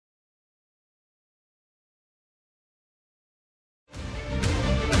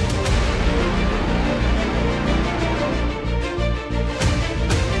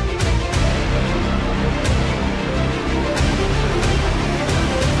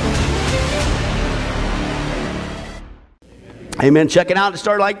Amen. Check it out. It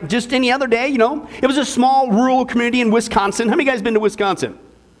started like just any other day, you know. It was a small rural community in Wisconsin. How many guys been to Wisconsin?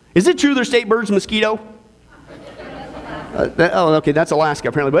 Is it true their state bird's mosquito? Okay, that's Alaska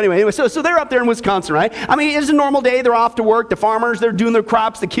apparently. But anyway, so they're up there in Wisconsin, right? I mean, it's a normal day. They're off to work. The farmers, they're doing their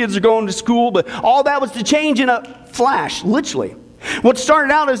crops. The kids are going to school. But all that was to change in a flash, literally. What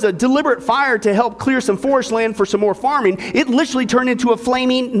started out as a deliberate fire to help clear some forest land for some more farming, it literally turned into a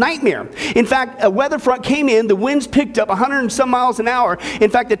flaming nightmare. In fact, a weather front came in, the winds picked up 100 and some miles an hour.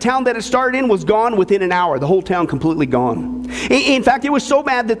 In fact, the town that it started in was gone within an hour. The whole town completely gone. In fact, it was so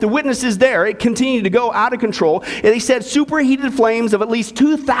bad that the witnesses there, it continued to go out of control. And they said superheated flames of at least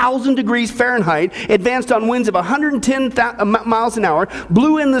 2,000 degrees Fahrenheit advanced on winds of 110 miles an hour,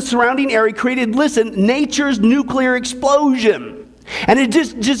 blew in the surrounding area, created, listen, nature's nuclear explosion. And it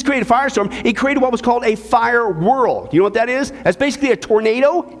just created a firestorm. It created what was called a fire whirl. You know what that is? That's basically a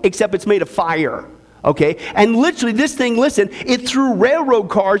tornado, except it's made of fire. Okay? And literally this thing, listen, it threw railroad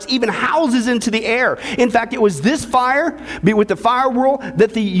cars, even houses into the air. In fact, it was this fire, with the fire whirl,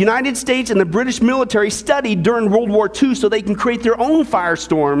 that the United States and the British military studied during World War II so they can create their own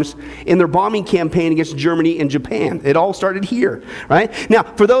firestorms in their bombing campaign against Germany and Japan. It all started here, right? Now,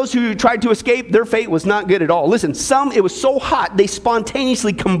 for those who tried to escape, their fate was not good at all. Listen, it was so hot, they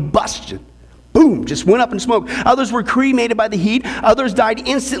spontaneously combusted. Boom, just went up in smoke. Others were cremated by the heat. Others died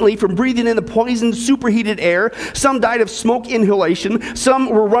instantly from breathing in the poisoned, superheated air. Some died of smoke inhalation. Some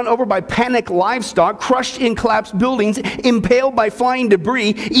were run over by panicked livestock, crushed in collapsed buildings, impaled by flying debris,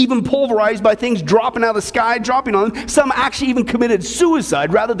 even pulverized by things dropping out of the sky, dropping on them. Some actually even committed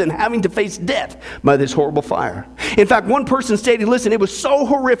suicide rather than having to face death by this horrible fire. In fact, one person stated, listen, it was so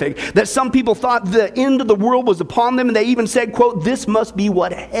horrific that some people thought the end of the world was upon them, and they even said, quote, "This must be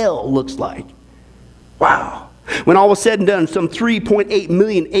what hell looks like." Wow. When all was said and done, some 3.8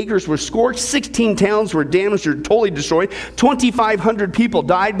 million acres were scorched, 16 towns were damaged or totally destroyed, 2,500 people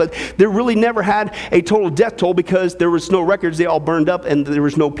died, but they really never had a total death toll because there was no records. They all burned up and there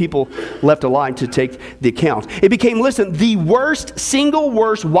was no people left alive to take the account. It became, listen, the single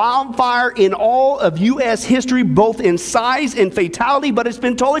worst wildfire in all of U.S. history, both in size and fatality, but it's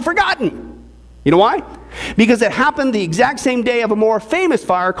been totally forgotten. You know why? Because it happened the exact same day of a more famous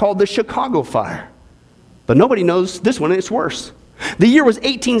fire called the Chicago Fire. But nobody knows this one, it's worse. The year was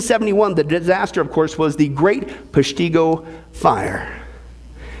 1871. The disaster, of course, was the Great Peshtigo Fire.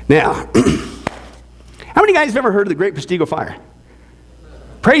 Now, how many guys have ever heard of the Great Peshtigo Fire?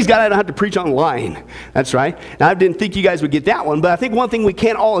 Praise God, I don't have to preach online. That's right. Now, I didn't think you guys would get that one, but I think one thing we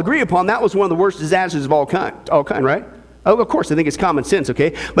can all agree upon, that was one of the worst disasters of all kind, right? Oh, of course, I think it's common sense,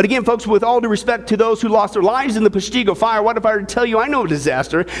 okay? But again, folks, with all due respect to those who lost their lives in the Peshtigo Fire, what if I were to tell you I know a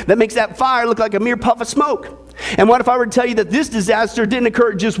disaster that makes that fire look like a mere puff of smoke? And what if I were to tell you that this disaster didn't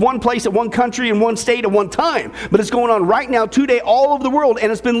occur at just one place, at one country, in one state, at one time, but it's going on right now, today, all over the world,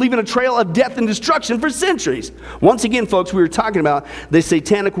 and it's been leaving a trail of death and destruction for centuries. Once again, folks, we were talking about the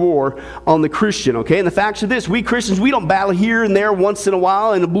satanic war on the Christian, okay? And the facts are this: we Christians, we don't battle here and there once in a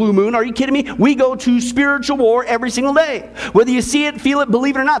while in a blue moon. Are you kidding me? We go to spiritual war every single day. Whether you see it, feel it,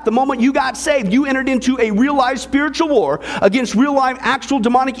 believe it or not, the moment you got saved, you entered into a real life spiritual war against real life actual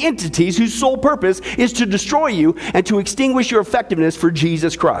demonic entities whose sole purpose is to destroy you and to extinguish your effectiveness for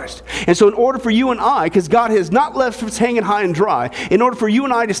Jesus Christ. And so in order for you and I, because God has not left us hanging high and dry, in order for you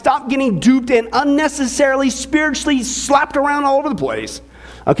and I to stop getting duped and unnecessarily spiritually slapped around all over the place,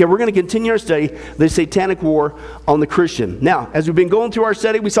 okay, we're going to continue our study, the satanic war on the Christian. Now, as we've been going through our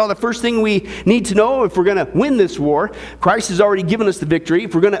study, we saw the first thing we need to know if we're going to win this war. Christ has already given us the victory.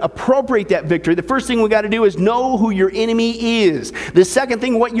 If we're going to appropriate that victory, the first thing we got to do is know who your enemy is. The second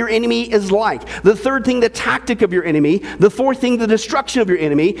thing, what your enemy is like. The third thing, the tactic of your enemy. The fourth thing, the destruction of your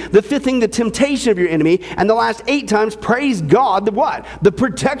enemy. The fifth thing, the temptation of your enemy. And the last 8 times, praise God, the what? The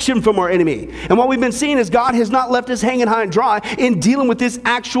protection from our enemy. And what we've been seeing is God has not left us hanging high and dry in dealing with this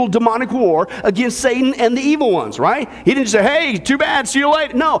actual demonic war against Satan and the evil ones, right? He didn't say, hey, too bad, see you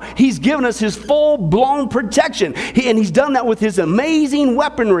later. No, he's given us his full-blown protection. And he's done that with his amazing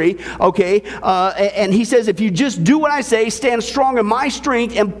weaponry, okay? And he says, if you just do what I say, stand strong in my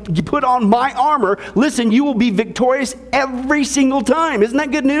strength, and put on my armor, listen, you will be victorious every single time. Isn't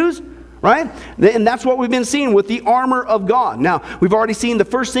that good news? Right? And that's what we've been seeing with the armor of God. Now, we've already seen the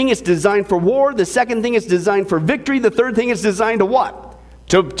first thing, it's designed for war. The second thing, it's designed for victory. The third thing, it's designed to what?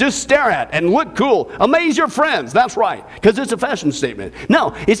 To just stare at and look cool. Amaze your friends. That's right. Because it's a fashion statement.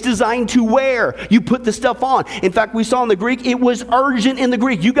 No, it's designed to wear. You put the stuff on. In fact, we saw in the Greek, it was urgent in the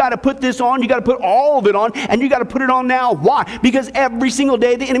Greek. You got to put this on. You got to put all of it on. And you got to put it on now. Why? Because every single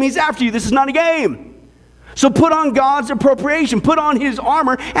day the enemy's after you. This is not a game. So put on God's appropriation. Put on his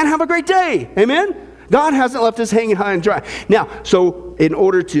armor and have a great day. Amen? God hasn't left us hanging high and dry. Now, so in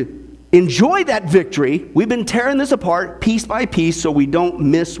order to enjoy that victory, we've been tearing this apart piece by piece so we don't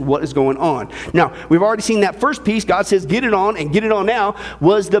miss what is going on. Now, we've already seen that first piece. God says, get it on, and get it on now,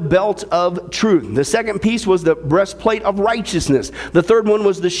 was the belt of truth. The second piece was the breastplate of righteousness. The third one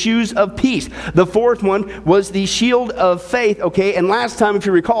was the shoes of peace. The fourth one was the shield of faith, okay? And last time, if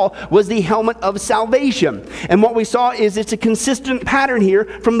you recall, was the helmet of salvation. And what we saw is it's a consistent pattern here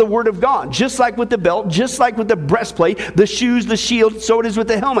from the Word of God. Just like with the belt, just like with the breastplate, the shoes, the shield, so it is with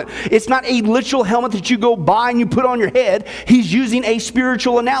the helmet. It's not a literal helmet that you go buy and you put on your head. He's using a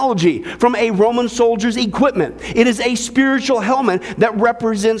spiritual analogy from a Roman soldier's equipment. It is a spiritual helmet that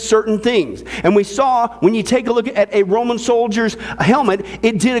represents certain things. And we saw, when you take a look at a Roman soldier's helmet,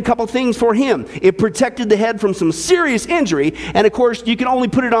 it did a couple things for him. It protected the head from some serious injury, and of course, you can only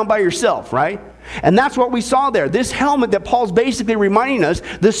put it on by yourself, right? And that's what we saw there. This helmet that Paul's basically reminding us,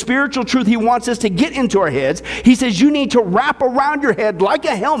 the spiritual truth he wants us to get into our heads. He says you need to wrap around your head like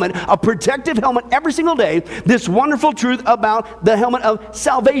a helmet, a protective helmet every single day, this wonderful truth about the helmet of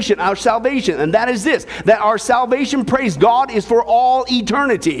salvation, our salvation. And that is this, that our salvation, praise God, is for all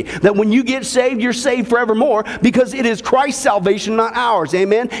eternity. That when you get saved, you're saved forevermore because it is Christ's salvation, not ours.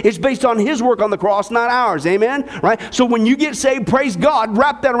 Amen? It's based on his work on the cross, not ours. Amen? Right? So when you get saved, praise God,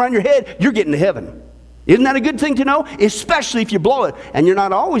 wrap that around your head, you're getting to heaven. Isn't that a good thing to know? Especially if you blow it and you're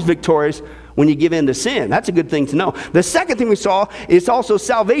not always victorious when you give in to sin. That's a good thing to know. The second thing we saw is also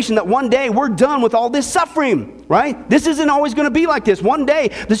salvation, that one day we're done with all this suffering, right? This isn't always going to be like this. One day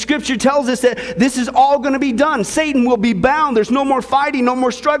the scripture tells us that this is all going to be done. Satan will be bound. There's no more fighting, no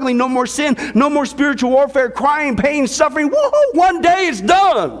more struggling, no more sin, no more spiritual warfare, crying, pain, suffering. Woo-hoo! One day it's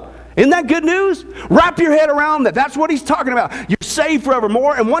done. Isn't that good news? Wrap your head around that. That's what he's talking about. You're saved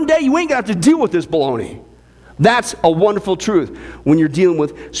forevermore, and one day you ain't going to have to deal with this baloney. That's a wonderful truth when you're dealing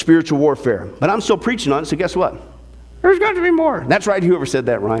with spiritual warfare. But I'm still preaching on it, so guess what? There's got to be more. That's right, whoever said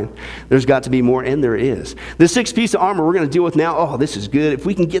that, Ryan. There's got to be more, and there is. The sixth piece of armor we're going to deal with now, oh, this is good. If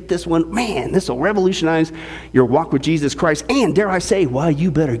we can get this one, man, this will revolutionize your walk with Jesus Christ. And dare I say, why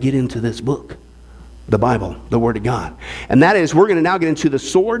you better get into this book. The Bible, the Word of God. And that is, we're going to now get into the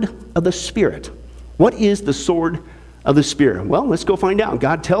sword of the Spirit. What is the sword of the Spirit? Well, let's go find out.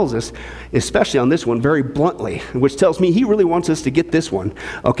 God tells us, especially on this one, very bluntly, which tells me he really wants us to get this one.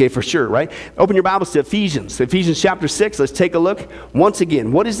 Okay, for sure, right? Open your Bibles to Ephesians. Ephesians chapter 6. Let's take a look. Once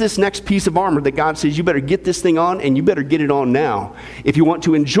again, what is this next piece of armor that God says you better get this thing on, and you better get it on now if you want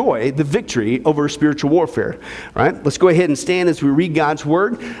to enjoy the victory over spiritual warfare, right? Let's go ahead and stand as we read God's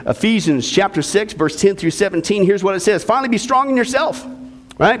Word. Ephesians chapter 6, verse 10 through 17. Here's what it says. Finally, be strong in yourself,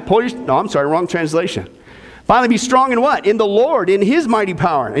 right? Wrong translation. Finally, be strong in what? In the Lord, in his mighty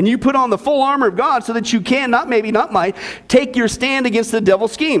power. And you put on the full armor of God so that you can, not might, take your stand against the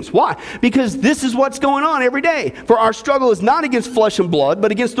devil's schemes. Why? Because this is what's going on every day. For our struggle is not against flesh and blood,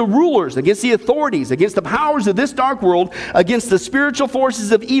 but against the rulers, against the authorities, against the powers of this dark world, against the spiritual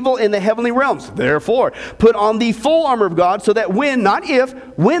forces of evil in the heavenly realms. Therefore, put on the full armor of God so that when, not if,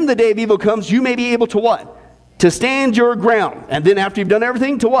 when the day of evil comes, you may be able to what? To stand your ground. And then after you've done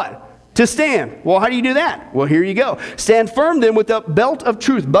everything, to what? To stand. Well, how do you do that? Well, here you go. Stand firm then with the belt of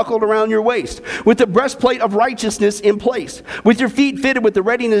truth buckled around your waist, with the breastplate of righteousness in place, with your feet fitted with the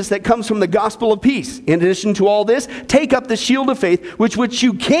readiness that comes from the gospel of peace. In addition to all this, take up the shield of faith, which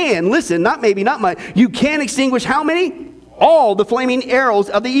you can, listen, not maybe, not might, you can extinguish how many? All the flaming arrows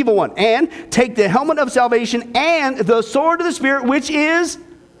of the evil one. And take the helmet of salvation and the sword of the Spirit, which is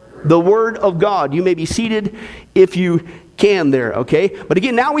the Word of God. You may be seated if you can there, okay? But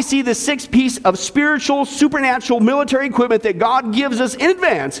again, now we see the sixth piece of spiritual, supernatural, military equipment that God gives us in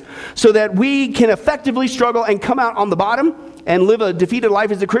advance so that we can effectively struggle and come out on the bottom and live a defeated life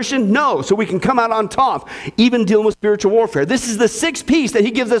as a Christian? No, so we can come out on top, even dealing with spiritual warfare. This is the sixth piece that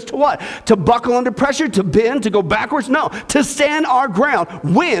he gives us to what? To buckle under pressure, to bend, to go backwards? No, to stand our ground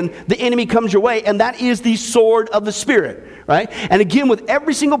when the enemy comes your way, and that is the sword of the Spirit. Right? And again, with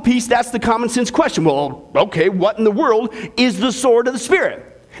every single piece, that's the common sense question. Well, okay, what in the world is the sword of the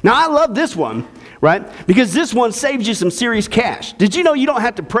Spirit? Now, I love this one, right? Because this one saves you some serious cash. Did you know you don't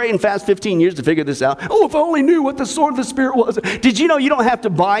have to pray and fast 15 years to figure this out? Oh, if I only knew what the sword of the Spirit was. Did you know you don't have to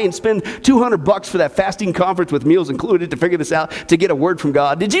buy and spend $200 for that fasting conference with meals included to figure this out, to get a word from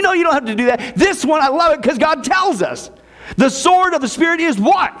God? Did you know you don't have to do that? This one, I love it because God tells us. The sword of the Spirit is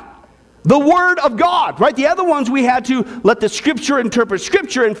what? The Word of God, right? The other ones we had to let the Scripture interpret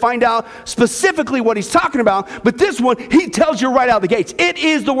Scripture and find out specifically what he's talking about. But this one, he tells you right out of the gates. It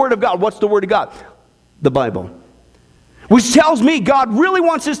is the Word of God. What's the Word of God? The Bible. Which tells me God really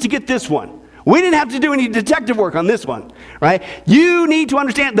wants us to get this one. We didn't have to do any detective work on this one, right? You need to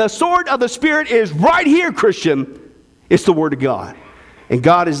understand the sword of the Spirit is right here, Christian. It's the Word of God. And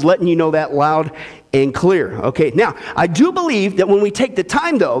God is letting you know that loud and clear. Okay, now, I do believe that when we take the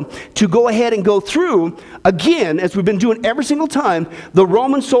time, though, to go ahead and go through, again, as we've been doing every single time, the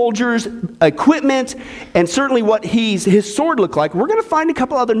Roman soldiers' equipment, and certainly what his sword looked like, we're going to find a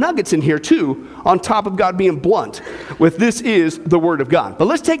couple other nuggets in here, too, on top of God being blunt with this is the Word of God. But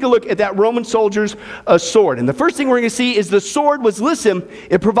let's take a look at that Roman soldier's sword. And the first thing we're going to see is the sword was, listen,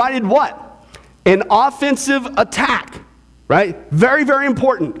 it provided what? An offensive attack. Right? Very, very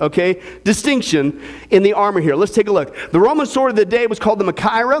important, okay? Distinction in the armor here. Let's take a look. The Roman sword of the day was called the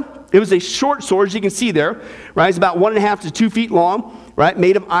Machaira. It was a short sword, as you can see there, right? It's about 1.5 to 2 feet long, right?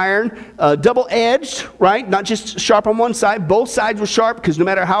 Made of iron, double-edged, right? Not just sharp on one side. Both sides were sharp because no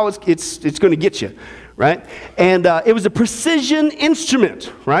matter how it's going to get you, right? And it was a precision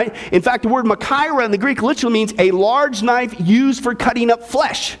instrument, right? In fact, the word Machaira in the Greek literally means a large knife used for cutting up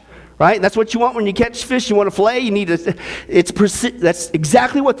flesh. Right? That's what you want when you catch fish. You want to fillet. You need to. That's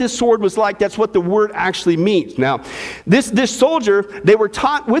exactly what this sword was like. That's what the word actually means. Now, this soldier, they were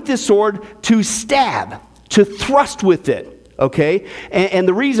taught with this sword to stab, to thrust with it. Okay, and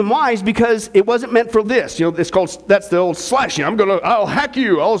the reason why is because it wasn't meant for this. You know, that's the old slashing. I'll hack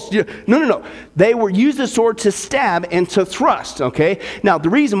you. No. They were used the sword to stab and to thrust. Okay. Now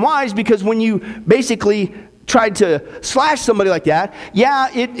the reason why is because when you basically tried to slash somebody like that, yeah,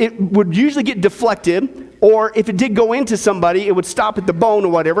 it would usually get deflected, or if it did go into somebody, it would stop at the bone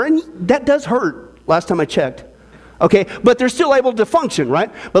or whatever, and that does hurt, last time I checked. Okay, but they're still able to function,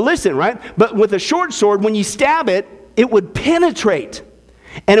 right? But listen, right? But with a short sword, when you stab it, it would penetrate,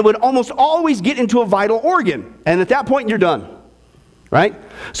 and it would almost always get into a vital organ, and at that point, you're done. Right?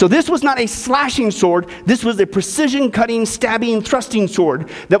 So this was not a slashing sword. This was a precision cutting, stabbing, thrusting sword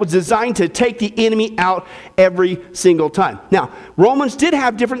that was designed to take the enemy out every single time. Now, Romans did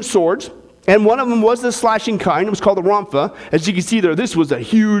have different swords, and one of them was the slashing kind. It was called the Rampa. As you can see there, this was a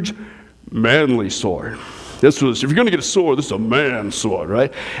huge, manly sword. This was, if you're going to get a sword, this is a man's sword,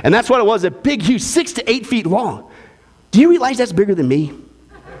 right? And that's what it was, a big, huge, 6 to 8 feet long. Do you realize that's bigger than me?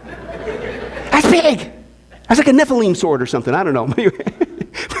 That's big. That's like a Nephilim sword or something. I don't know.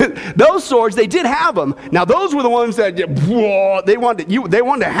 Those swords, they did have them. Now, those were the ones that they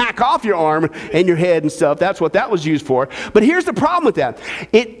wanted to hack off your arm and your head and stuff. That's what that was used for. But here's the problem with that.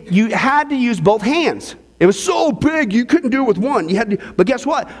 You had to use both hands. It was so big, you couldn't do it with one. You had to. But guess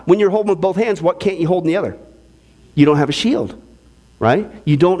what? When you're holding with both hands, what can't you hold in the other? You don't have a shield. Right?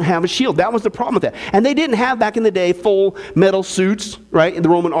 You don't have a shield. That was the problem with that. And they didn't have back in the day full metal suits, right, in the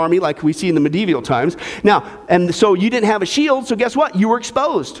Roman army like we see in the medieval times. Now, and so you didn't have a shield, so guess what? You were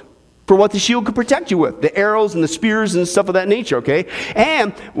exposed for what the shield could protect you with, the arrows and the spears and stuff of that nature, okay?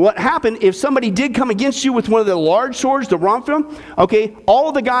 And what happened if somebody did come against you with one of the large swords, the Rampa, okay,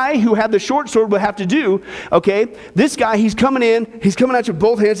 all the guy who had the short sword would have to do, okay, this guy, he's coming at you with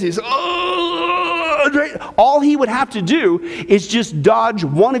both hands, he's, all he would have to do is just dodge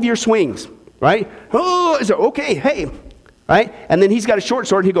one of your swings, right? Oh, so, okay, hey, right? And then he's got a short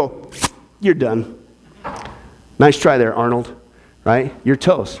sword, he'd go, you're done. Nice try there, Arnold. Right? You're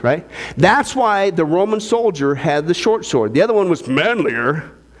toast, right? That's why the Roman soldier had the short sword. The other one was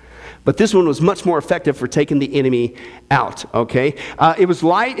manlier, but this one was much more effective for taking the enemy out, okay? It was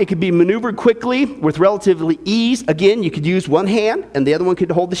light. It could be maneuvered quickly with relatively ease. Again, you could use one hand, and the other one could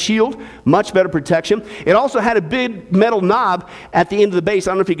hold the shield. Much better protection. It also had a big metal knob at the end of the base.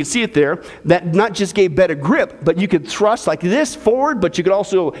 I don't know if you can see it there. That not just gave better grip, but you could thrust like this forward, but you could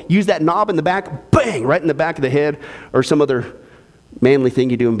also use that knob in the back, bang, right in the back of the head or some other manly thing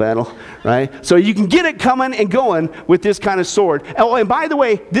you do in battle, right? So you can get it coming and going with this kind of sword. Oh, and by the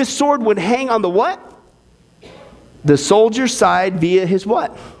way, this sword would hang on the what? The soldier's side via his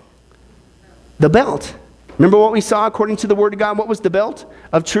what? The belt. Remember what we saw according to the Word of God? What was the belt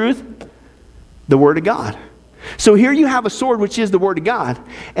of truth? The Word of God. So here you have a sword which is the Word of God,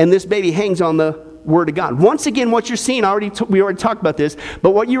 and this baby hangs on the Word of God. Once again, what you're seeing, we already talked about this,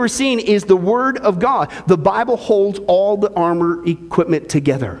 but what you were seeing is the Word of God. The Bible holds all the armor equipment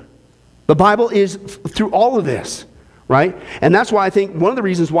together. The Bible is through all of this, right? And that's why I think one of the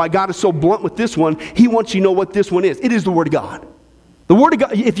reasons why God is so blunt with this one, He wants you to know what this one is. It is the Word of God. The Word of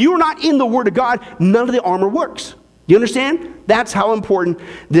God, if you're not in the Word of God, none of the armor works. You understand? That's how important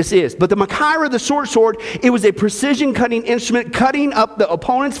this is. But the Machaira, the short sword, it was a precision cutting instrument, cutting up the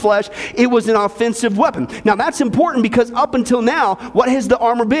opponent's flesh. It was an offensive weapon. Now that's important because up until now, what has the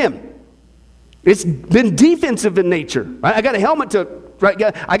armor been? It's been defensive in nature. Right? I got a helmet to,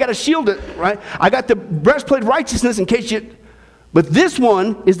 right? I got a shield, right? I got the breastplate of righteousness in case you But this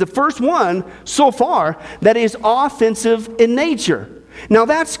one is the first one so far that is offensive in nature. Now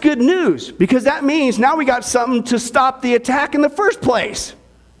that's good news, because that means now we got something to stop the attack in the first place.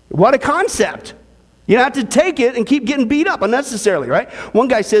 What a concept. You don't have to take it and keep getting beat up unnecessarily, right? One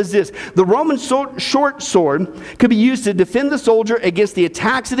guy says this: the Roman short sword could be used to defend the soldier against the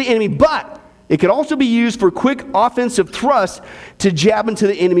attacks of the enemy, but it could also be used for quick offensive thrusts to jab into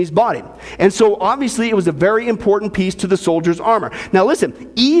the enemy's body. And so obviously it was a very important piece to the soldier's armor. Now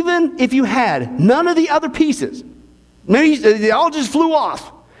listen, even if you had none of the other pieces, maybe they all just flew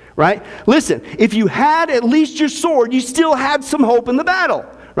off, right? Listen, if you had at least your sword, you still had some hope in the battle.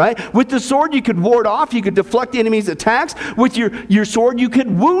 Right? With the sword, you could ward off, you could deflect the enemy's attacks. With your sword, you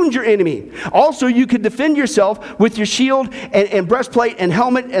could wound your enemy. Also, you could defend yourself with your shield and breastplate and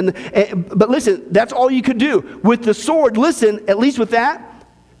helmet. But listen, that's all you could do. With the sword, listen, at least with that,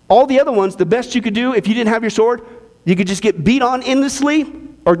 all the other ones, the best you could do if you didn't have your sword, you could just get beat on endlessly,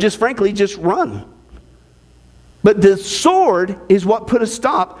 or just frankly, just run. But the sword is what put a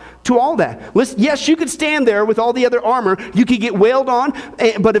stop to all that. Listen, yes, you could stand there with all the other armor. You could get wailed on,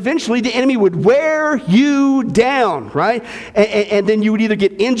 but eventually the enemy would wear you down, right? And then you would either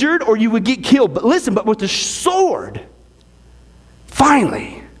get injured or you would get killed. But listen, but with the sword,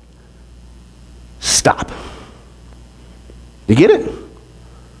 finally, stop. You get it?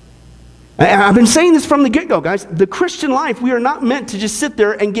 I've been saying this from the get-go, guys. The Christian life, we are not meant to just sit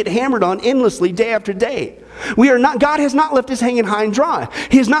there and get hammered on endlessly day after day. We are not. God has not left us hanging high and dry.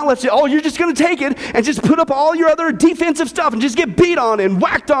 He has not left us, oh, you're just going to take it and just put up all your other defensive stuff and just get beat on and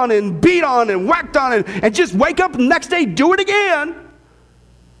whacked on and beat on and whacked on and just wake up the next day, do it again.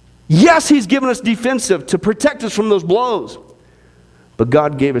 Yes, he's given us defensive to protect us from those blows. But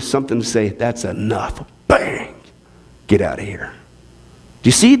God gave us something to say, that's enough. Bang! Get out of here. Do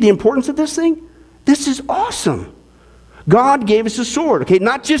you see the importance of this thing? This is awesome. God gave us a sword, okay?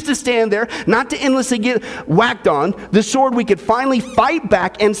 Not just to stand there, not to endlessly get whacked on. The sword we could finally fight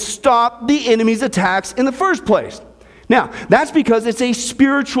back and stop the enemy's attacks in the first place. Now, that's because it's a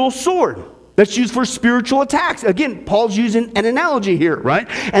spiritual sword that's used for spiritual attacks. Again, Paul's using an analogy here, right?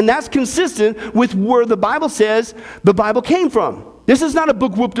 And that's consistent with where the Bible says the Bible came from. This is not a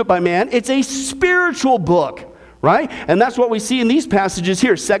book whooped up by man. It's a spiritual book. Right? And that's what we see in these passages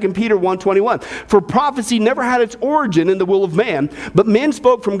here, 2 Peter 1:21. For prophecy never had its origin in the will of man, but men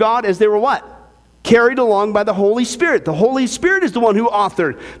spoke from God as they were what? Carried along by the Holy Spirit. The Holy Spirit is the one who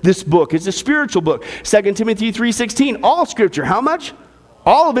authored this book. It's a spiritual book. 2 Timothy 3:16, all scripture, how much?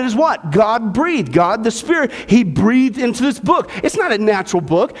 All of it is what? God breathed. God, the Spirit, He breathed into this book. It's not a natural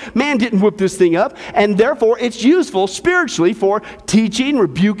book. Man didn't whip this thing up. And therefore, it's useful spiritually for teaching,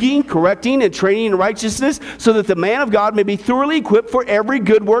 rebuking, correcting, and training in righteousness, so that the man of God may be thoroughly equipped for every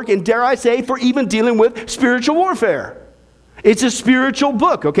good work, and dare I say, for even dealing with spiritual warfare. It's a spiritual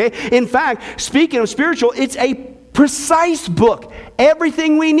book, okay? In fact, speaking of spiritual, it's a precise book.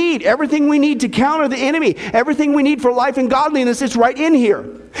 Everything we need to counter the enemy, everything we need for life and godliness, it's right in here.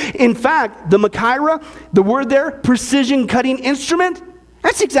 In fact, the Machaira, the word there, precision cutting instrument,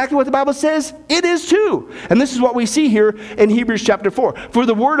 that's exactly what the Bible says it is too. And this is what we see here in Hebrews chapter 4. For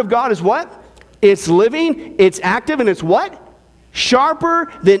the word of God is what? It's living, it's active, and it's what?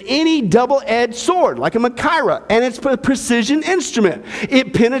 Sharper than any double-edged sword, like a Machaira, and it's a precision instrument.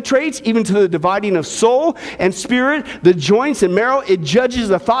 It penetrates even to the dividing of soul and spirit, the joints and marrow. It judges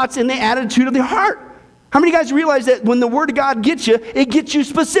the thoughts and the attitude of the heart. How many of you guys realize that when the Word of God gets you, it gets you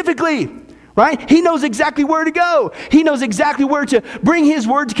specifically, right? He knows exactly where to go. He knows exactly where to bring His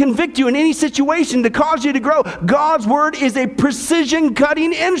Word to convict you in any situation, to cause you to grow. God's Word is a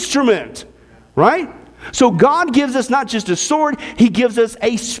precision-cutting instrument, right? So God gives us not just a sword, He gives us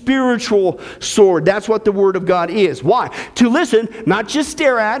a spiritual sword. That's what the Word of God is. Why? To listen, not just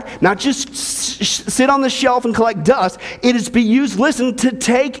stare at, not just sit on the shelf and collect dust. It is to be used, listen, to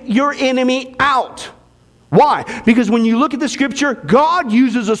take your enemy out. Why? Because when you look at the Scripture, God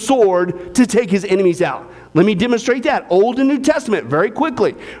uses a sword to take His enemies out. Let me demonstrate that. Old and New Testament, very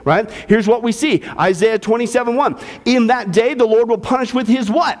quickly, right? Here's what we see. Isaiah 27:1. In that day, the Lord will punish with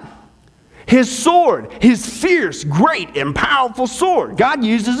His what? His sword, His fierce, great, and powerful sword. God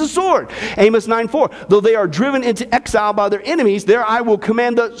uses a sword. Amos 9:4. Though they are driven into exile by their enemies, there I will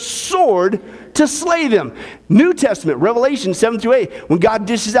command the sword to slay them. New Testament, Revelation 7-8. When God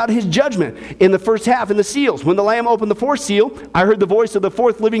dishes out His judgment in the first half in the seals. When the Lamb opened the fourth seal, I heard the voice of the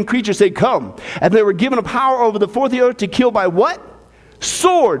fourth living creature say, come. And they were given a power over the fourth earth to kill by what?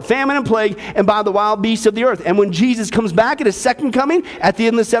 sword, famine and plague, and by the wild beasts of the earth. And when Jesus comes back at his second coming, at the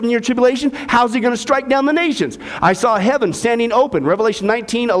end of the 7-year tribulation, how's he going to strike down the nations? I saw heaven standing open. Revelation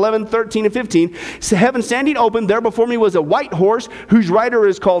 19, 11, 13, and 15. So heaven standing open. There before me was a white horse, whose rider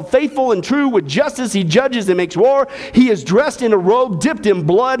is called Faithful and True. With justice he judges and makes war. He is dressed in a robe dipped in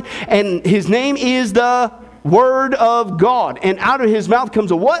blood, and his name is the Word of God. And out of his mouth comes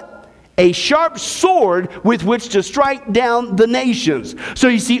a what? A sharp sword with which to strike down the nations. So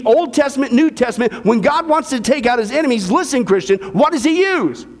you see, Old Testament, New Testament, when God wants to take out his enemies, listen, Christian, what does he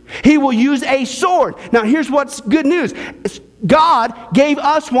use? He will use a sword. Now here's what's good news. God gave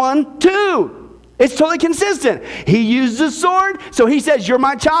us one too. It's totally consistent. He used a sword, so he says, you're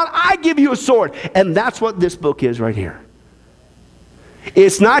my child, I give you a sword. And that's what this book is right here.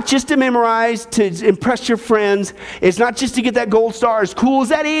 It's not just to memorize, to impress your friends. It's not just to get that gold star, as cool as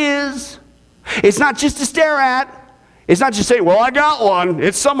that is. It's not just to stare at. It's not just saying, well, I got one.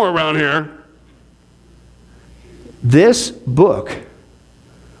 It's somewhere around here. This book,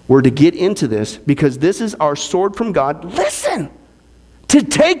 we're to get into this because this is our sword from God. Listen, to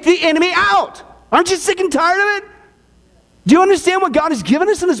take the enemy out. Aren't you sick and tired of it? Do you understand what God has given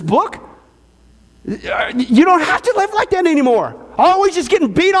us in this book? You don't have to live like that anymore. Always just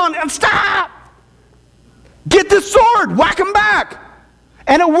getting beat on. And stop! Get the sword. Whack them back.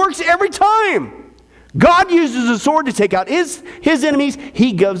 And it works every time. God uses a sword to take out his enemies.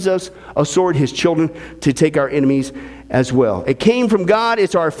 He gives us a sword, his children, to take our enemies as well. It came from God.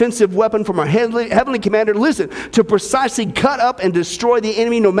 It's our offensive weapon from our heavenly commander. Listen, to precisely cut up and destroy the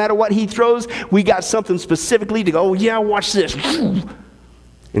enemy no matter what he throws. We got something specifically to go, oh yeah, watch this.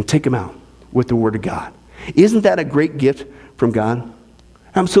 And take him out with the Word of God. Isn't that a great gift from God?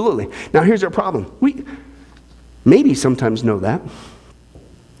 Absolutely. Now here's our problem. We maybe sometimes know that,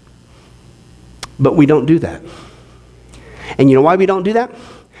 but we don't do that. And you know why we don't do that?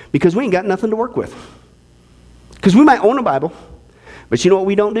 Because we ain't got nothing to work with. Because we might own a Bible, but you know what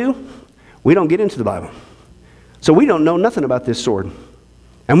we don't do? We don't get into the Bible. So we don't know nothing about this sword.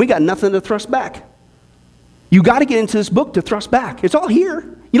 And we got nothing to thrust back. You got to get into this book to thrust back. It's all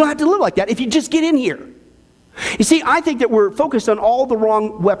here. You don't have to live like that if you just get in here. You see, I think that we're focused on all the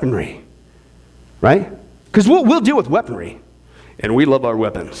wrong weaponry, right? Because we'll deal with weaponry, and we love our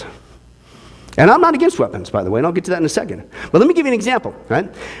weapons. And I'm not against weapons, by the way, and I'll get to that in a second. But let me give you an example,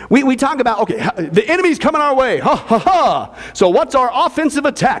 right? We talk about, okay, the enemy's coming our way. Ha, ha, ha. So what's our offensive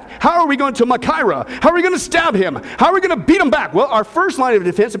attack? How are we going to Micaiah? How are we going to stab him? How are we going to beat him back? Well, our first line of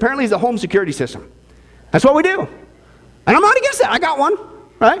defense apparently is the home security system. That's what we do. And I'm not against that. I got one,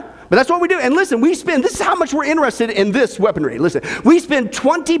 right? But that's what we do. And listen, this is how much we're interested in this weaponry. Listen, we spend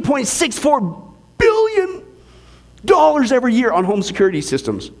 $20.64 billion every year on home security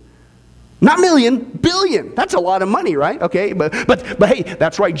systems. Not million, billion. That's a lot of money, right? Okay, but hey,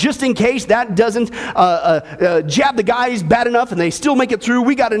 that's right. Just in case that doesn't jab the guys bad enough and they still make it through,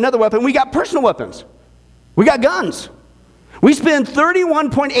 we got another weapon. We got personal weapons. We got guns. We spend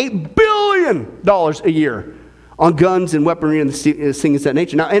 $31.8 billion a year on guns and weaponry and things of that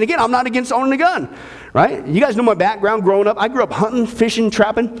nature. Now, and again, I'm not against owning a gun, right? You guys know my background growing up. I grew up hunting, fishing,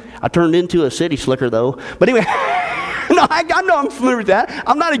 trapping. I turned into a city slicker, though. But anyway, no, I know I'm familiar with that.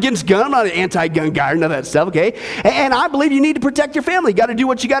 I'm not against gun. I'm not an anti-gun guy or none of that stuff, okay? And I believe you need to protect your family. You got to do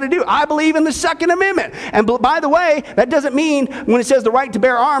what you got to do. I believe in the Second Amendment. And by the way, that doesn't mean when it says the right to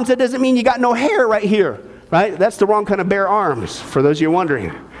bear arms, that doesn't mean you got no hair right here, right? That's the wrong kind of bear arms, for those of you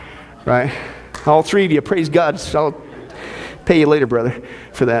wondering, right? All three of you, praise God. So I'll pay you later, brother,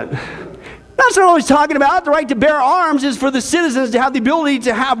 for that. That's not what he's talking about. The right to bear arms is for the citizens to have the ability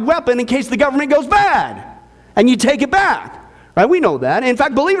to have weapon in case the government goes bad. And you take it back. Right? We know that. In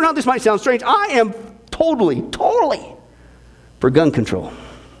fact, believe it or not, this might sound strange. I am totally for gun control.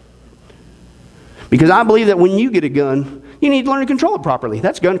 Because I believe that when you get a gun, you need to learn to control it properly.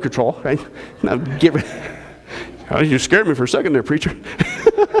 That's gun control, right? Now, you scared me for a second there, preacher.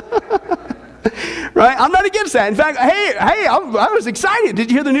 Right? I'm not against that. In fact, hey, I was excited.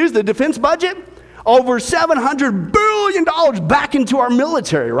 Did you hear the news? The defense budget? Over $700 billion back into our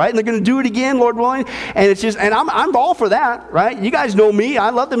military, right? And they're going to do it again, Lord willing. And it's just, and I'm all for that, right? You guys know me. I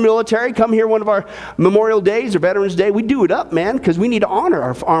love the military. Come here one of our Memorial Days or Veterans Day. We do it up, man, because we need to honor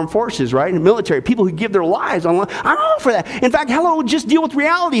our armed forces, right? And the military, people who give their lives on. I'm all for that. In fact, hello, just deal with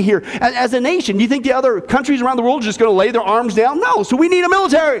reality here. As a nation, do you think the other countries around the world are just going to lay their arms down? No. So we need a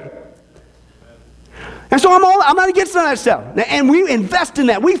military. And so I'm not against none of that stuff. And we invest in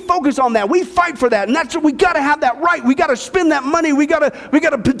that. We focus on that. We fight for that. And that's what we got to have that right. We got to spend that money. We got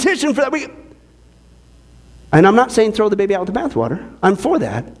to petition for that. And I'm not saying throw the baby out with the bathwater. I'm for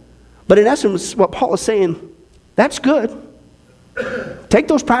that. But in essence, what Paul is saying, that's good. Take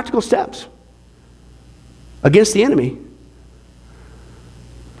those practical steps against the enemy.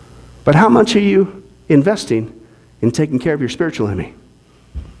 But how much are you investing in taking care of your spiritual enemy?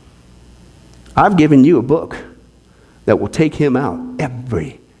 I've given you a book that will take him out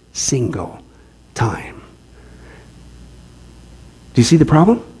every single time. Do you see the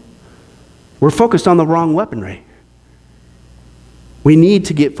problem? We're focused on the wrong weaponry. We need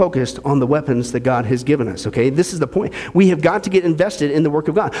to get focused on the weapons that God has given us, okay? This is the point. We have got to get invested in the work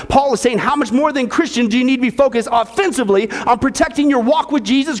of God. Paul is saying, how much more than Christian do you need to be focused offensively on protecting your walk with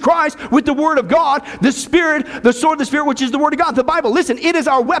Jesus Christ, with the Word of God, the Spirit, the sword of the Spirit, which is the Word of God, the Bible. Listen, it is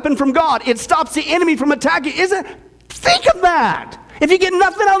our weapon from God. It stops the enemy from attacking. Think of that. If you get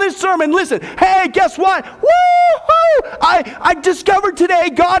nothing out of this sermon, listen, hey, guess what? Woo-hoo! I discovered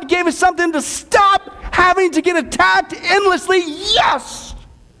today God gave us something to stop having to get attacked endlessly. Yes!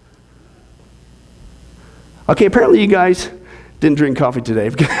 Okay, apparently you guys didn't drink coffee today.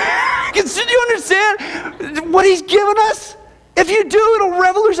 Do you understand what he's given us? If you do, it'll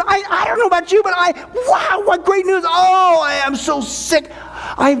revolutionize. I don't know about you, but wow, what great news. Oh, I am so sick.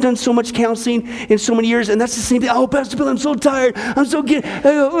 I've done so much counseling in so many years, and that's the same thing. Oh, Pastor Bill, I'm so tired. I'm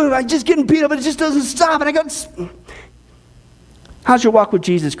just getting beat up, and it just doesn't stop. And how's your walk with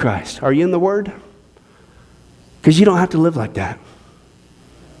Jesus Christ? Are you in the Word? Because you don't have to live like that.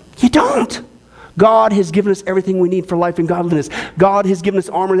 You don't. God has given us everything we need for life and godliness. God has given us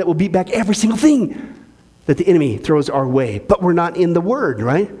armor that will beat back every single thing that the enemy throws our way. But we're not in the Word,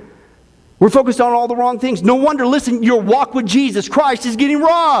 right? We're focused on all the wrong things. No wonder, listen, your walk with Jesus Christ is getting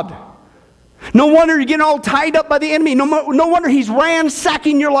robbed. No wonder you're getting all tied up by the enemy. No wonder he's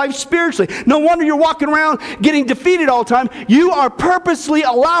ransacking your life spiritually. No wonder you're walking around getting defeated all the time. You are purposely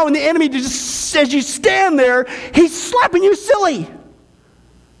allowing the enemy to just, as you stand there, he's slapping you silly.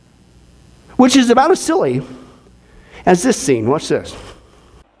 Which is about as silly as this scene. Watch this.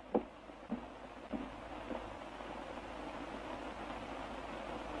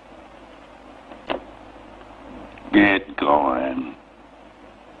 Get going.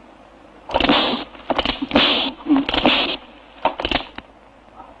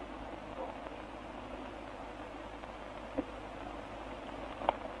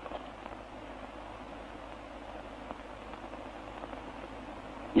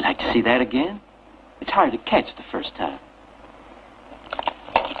 You like to see that again? It's hard to catch the first time.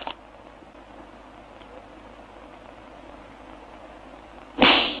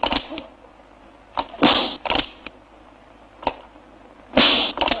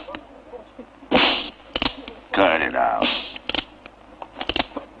 Cut it out.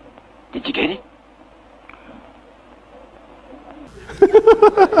 Did you get it?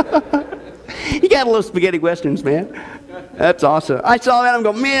 You gotta love spaghetti westerns, man. That's awesome. I saw that and I'm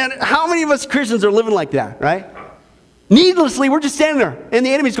going, man, how many of us Christians are living like that, right? Needlessly, we're just standing there, and the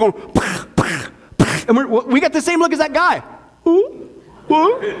enemy's going, and we got the same look as that guy.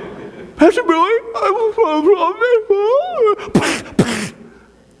 What? Pastor Billy,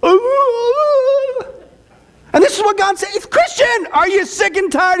 and this is what God says. Christian, are you sick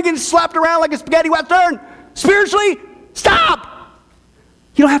and tired of getting slapped around like a spaghetti western? Spiritually, stop.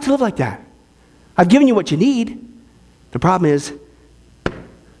 You don't have to live like that. I've given you what you need. The problem is,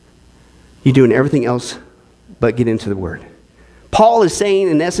 you're doing everything else but get into the Word. Paul is saying,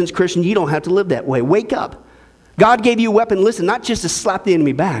 in essence, Christian, you don't have to live that way. Wake up. God gave you a weapon, listen, not just to slap the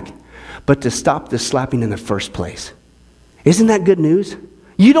enemy back, but to stop the slapping in the first place. Isn't that good news?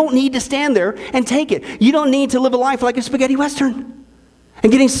 You don't need to stand there and take it. You don't need to live a life like a spaghetti western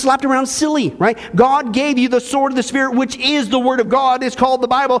and getting slapped around silly, right? God gave you the sword of the Spirit, which is the Word of God. It's called the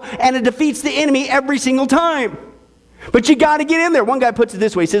Bible, and it defeats the enemy every single time. But you got to get in there. One guy puts it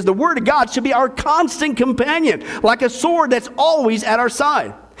this way. He says, the Word of God should be our constant companion, like a sword that's always at our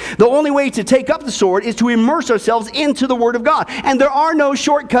side. The only way to take up the sword is to immerse ourselves into the Word of God. And there are no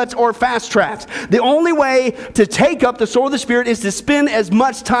shortcuts or fast tracks. The only way to take up the sword of the Spirit is to spend as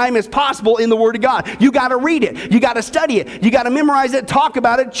much time as possible in the Word of God. You got to read it. You got to study it. You got to memorize it, talk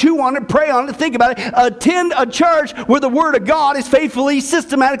about it, chew on it, pray on it, think about it. Attend a church where the Word of God is faithfully,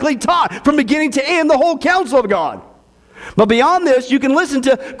 systematically taught from beginning to end, the whole counsel of God. But beyond this, you can listen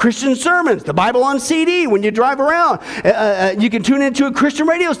to Christian sermons, the Bible on CD when you drive around. You can tune into a Christian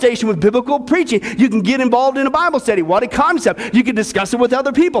radio station with biblical preaching. You can get involved in a Bible study. What a concept. You can discuss it with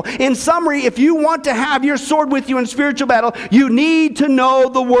other people. In summary, if you want to have your sword with you in spiritual battle, you need to know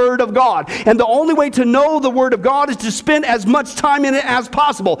the Word of God. And the only way to know the Word of God is to spend as much time in it as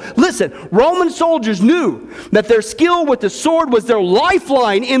possible. Listen, Roman soldiers knew that their skill with the sword was their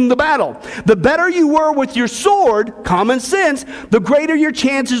lifeline in the battle. The better you were with your sword, common sense, the greater your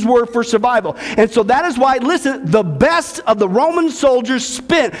chances were for survival. And so that is why, listen, the best of the Roman soldiers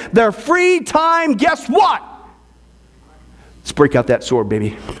spent their free time, guess what? Let's break out that sword,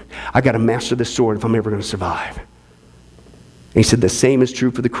 baby. I got to master this sword if I'm ever going to survive. And he said the same is true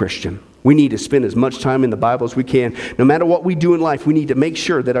for the Christian. We need to spend as much time in the Bible as we can. No matter what we do in life, we need to make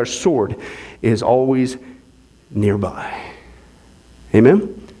sure that our sword is always nearby.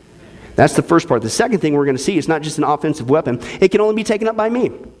 Amen? That's the first part. The second thing we're going to see is not just an offensive weapon. It can only be taken up by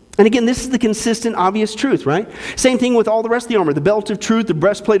me. And again, this is the consistent, obvious truth, right? Same thing with all the rest of the armor. The belt of truth, the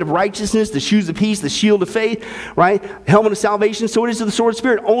breastplate of righteousness, the shoes of peace, the shield of faith, right? Helmet of salvation, sword is the sword of the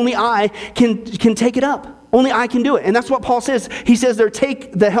Spirit. Only I can take it up. Only I can do it. And that's what Paul says. He says there,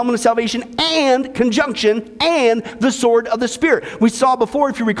 take the helmet of salvation and conjunction and the sword of the Spirit. We saw before,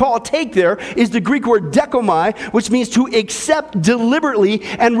 if you recall, take there is the Greek word dekomai, which means to accept deliberately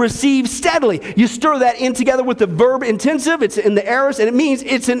and receive steadily. You stir that in together with the verb intensive. It's in the aorist, and it means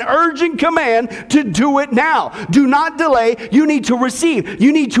it's an urgent command to do it now. Do not delay. You need to receive.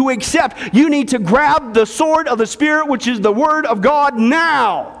 You need to accept. You need to grab the sword of the Spirit, which is the word of God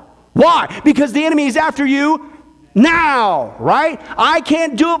now. Why? Because the enemy is after you now, right? I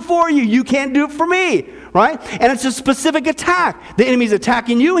can't do it for you. You can't do it for me, right? And it's a specific attack. The enemy's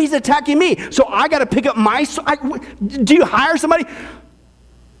attacking you. He's attacking me. So I got to pick up my sword. Do you hire somebody?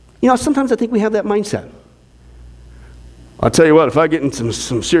 You know, sometimes I think we have that mindset. I'll tell you what, if I get in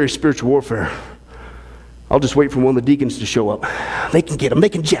some serious spiritual warfare, I'll just wait for one of the deacons to show up. They can get them. They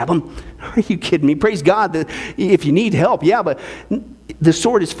can jab them. Are you kidding me? Praise God that if you need help, yeah, but the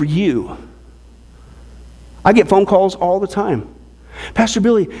sword is for you. I get phone calls all the time. Pastor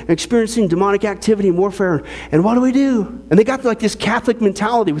Billy, experiencing demonic activity and warfare, and what do we do? And they got like this Catholic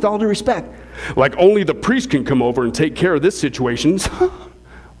mentality, with all due respect. Like only the priest can come over and take care of this situation.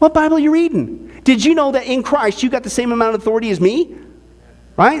 What Bible are you reading? Did you know that in Christ you got the same amount of authority as me?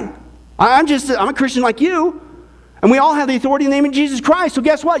 Right? I'm a Christian like you. And we all have the authority in the name of Jesus Christ. So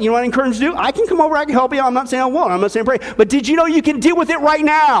guess what? You know what I encourage you to do? I can come over, I can help you. I'm not saying I won't. I'm not saying pray. But did you know you can deal with it right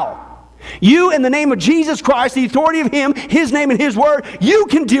now? You, in the name of Jesus Christ, the authority of Him, His name and His word, you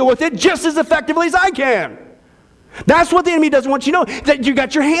can deal with it just as effectively as I can. That's what the enemy doesn't want you to know. That you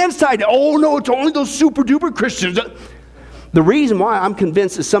got your hands tied. Oh no, it's only those super duper Christians. The reason why I'm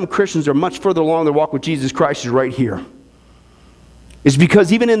convinced that some Christians are much further along their walk with Jesus Christ is right here. It's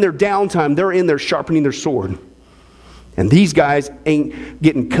because even in their downtime, they're in there sharpening their sword. And these guys ain't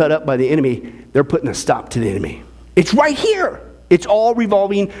getting cut up by the enemy. They're putting a stop to the enemy. It's right here. It's all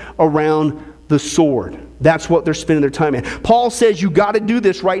revolving around the sword. That's what they're spending their time in. Paul says you got to do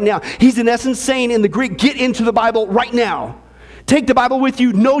this right now. He's in essence saying in the Greek, get into the Bible right now. Take the Bible with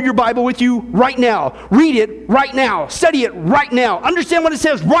you. Know your Bible with you right now. Read it right now. Study it right now. Understand what it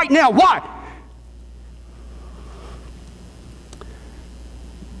says right now. Why?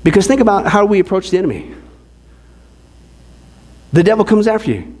 Because think about how we approach the enemy. The devil comes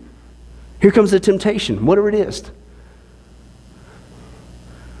after you. Here comes the temptation, whatever it is.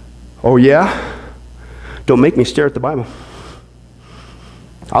 Oh yeah? Don't make me stare at the Bible.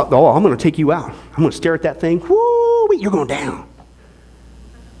 I'm going to take you out. I'm going to stare at that thing. Woo, you're going down.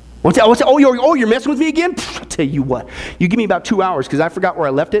 You're messing with me again? I'll tell you what. You give me about 2 hours because I forgot where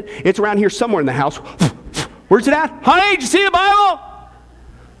I left it. It's around here somewhere in the house. Where's it at? Honey, did you see the Bible?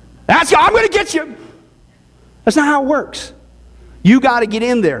 I'm going to get you. That's not how it works. You got to get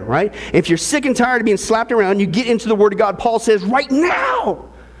in there, right? If you're sick and tired of being slapped around, you get into the Word of God. Paul says, right now.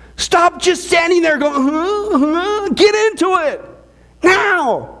 Stop just standing there going, get into it.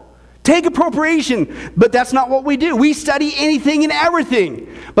 Now. Take appropriation. But that's not what we do. We study anything and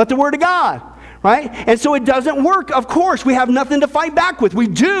everything but the Word of God, right? And so it doesn't work. Of course, we have nothing to fight back with. We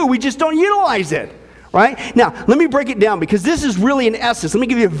do. We just don't utilize it, right? Now, let me break it down because this is really an essence. Let me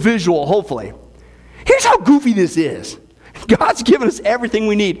give you a visual, hopefully. Here's how goofy this is. God's given us everything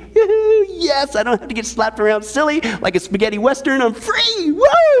we need. Yes, I don't have to get slapped around silly like a spaghetti western. I'm free.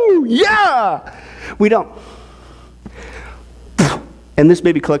 Woo! Yeah! We don't. And this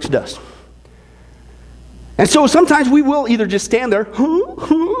baby collects dust. And so sometimes we will either just stand there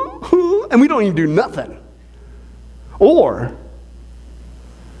and we don't even do nothing. Or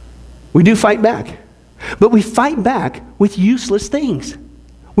we do fight back. But we fight back with useless things.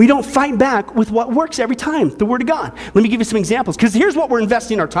 We don't fight back with what works every time, the Word of God. Let me give you some examples, because here's what we're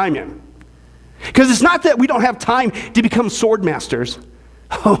investing our time in. Because it's not that we don't have time to become sword masters.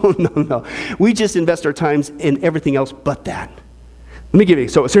 Oh, no. We just invest our times in everything else but that. Let me give you,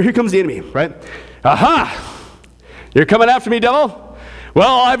 so here comes the enemy, right? Aha! You're coming after me, devil.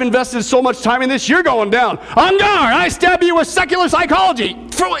 Well, I've invested so much time in this, you're going down. On guard, I stab you with secular psychology.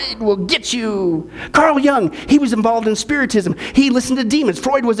 Freud will get you. Carl Jung, he was involved in spiritism. He listened to demons.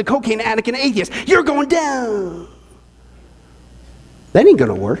 Freud was a cocaine addict and atheist. You're going down. That ain't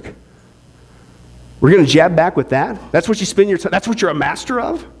going to work. We're going to jab back with that? That's what you spend your time, that's what you're a master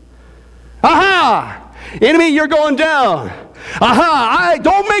of? Aha! Enemy, you're going down. Aha!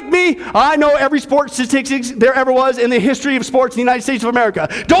 Don't make me. I know every sports statistics there ever was in the history of sports in the United States of America.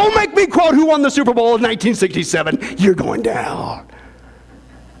 Don't make me quote who won the Super Bowl in 1967. You're going down.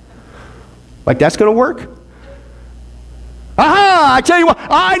 Like that's going to work? Aha! I tell you what,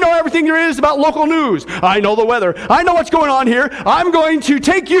 I know everything there is about local news. I know the weather. I know what's going on here. I'm going to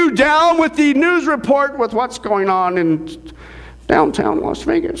take you down with the news report with what's going on in downtown Las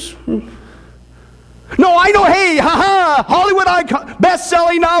Vegas. No, I know, hey, Hollywood icon,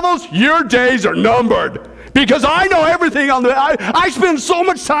 best-selling novels, your days are numbered. Because I know everything on the, I spend so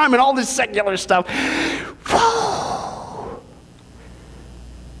much time in all this secular stuff.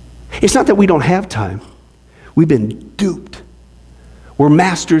 It's not that we don't have time. We've been duped. We're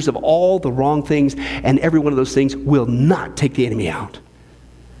masters of all the wrong things, and every one of those things will not take the enemy out.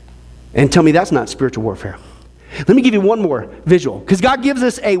 And tell me that's not spiritual warfare. Let me give you one more visual. Because God gives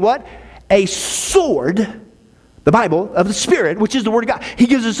us a what? A sword, the Bible, of the Spirit, which is the Word of God. He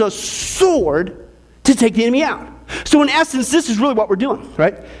gives us a sword to take the enemy out. So in essence, this is really what we're doing,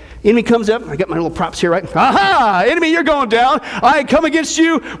 right? Enemy comes up. I got my little props here, right? Aha! Enemy, you're going down. I come against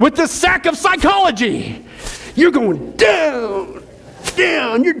you with the sack of psychology. You're going down,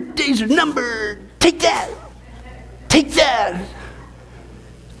 down. Your days are numbered. Take that. Take that.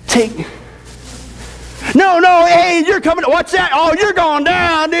 Take... No, hey, you're coming. What's that? Oh, you're going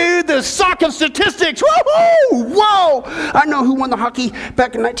down, dude. The sock of statistics. Woo-hoo! Whoa! I know who won the hockey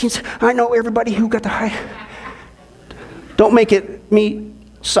back in 19... I know everybody who got the high. Don't make it me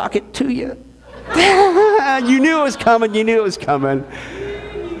sock it to you. You knew it was coming. You knew it was coming.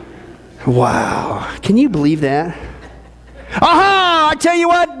 Wow. Can you believe that? Aha! I tell you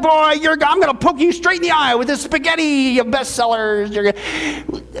what, boy, I'm going to poke you straight in the eye with this spaghetti of bestsellers.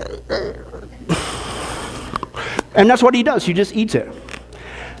 And that's what he does. He just eats it.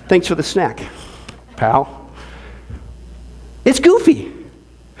 Thanks for the snack, pal. It's goofy.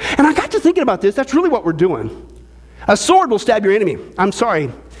 And I got to thinking about this. That's really what we're doing. A sword will stab your enemy. I'm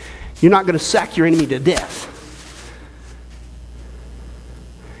sorry. You're not going to sack your enemy to death.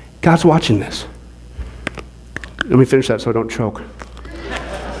 God's watching this. Let me finish that so I don't choke.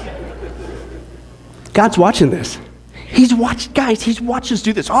 God's watching this. He's watched, guys, he's watched us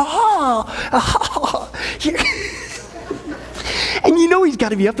do this. And you know he's got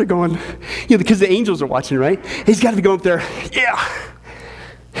to be up there going, because the angels are watching, right? He's got to be going up there, yeah.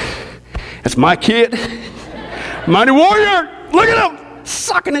 That's my kid. Mighty warrior. Look at him.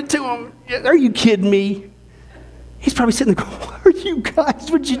 Sucking it to him. Are you kidding me? He's probably sitting there going, what are you guys?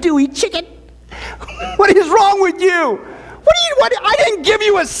 What'd you do? Eat chicken? What is wrong with you? I didn't give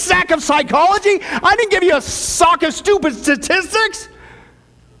you a sack of psychology. I didn't give you a sock of stupid statistics.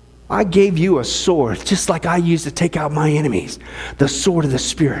 I gave you a sword, just like I used to take out my enemies. The sword of the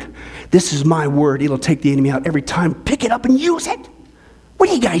Spirit. This is my word. It'll take the enemy out every time. Pick it up and use it. What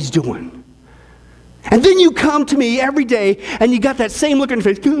are you guys doing? And then you come to me every day and you got that same look on your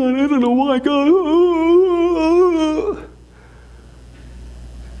face. God, I don't know why, God.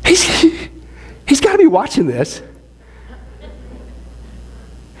 He's got to be watching this.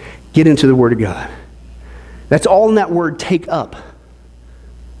 Get into the Word of God. That's all in that word, take up.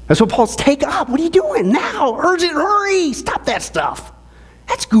 That's what Paul's, take up. What are you doing now? Urgent, hurry. Stop that stuff.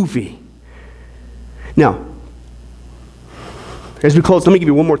 That's goofy. Now, as we close, let me give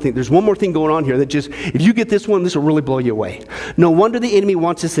you one more thing. There's one more thing going on here that just, if you get this one, this will really blow you away. No wonder the enemy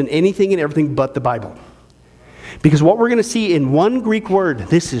wants us in anything and everything but the Bible. Because what we're going to see in one Greek word,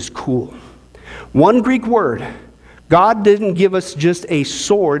 this is cool. One Greek word, God didn't give us just a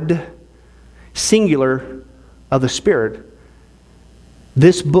sword, singular, of the Spirit.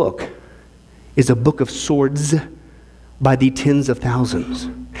 This book is a book of swords by the tens of thousands.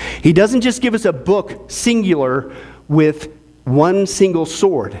 He doesn't just give us a book, singular, with one single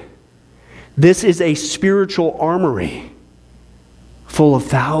sword. This is a spiritual armory full of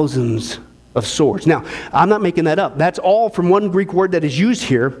thousands of swords. Now, I'm not making that up. That's all from one Greek word that is used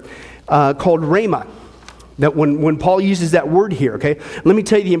here called rhema. That when Paul uses that word here, okay? Let me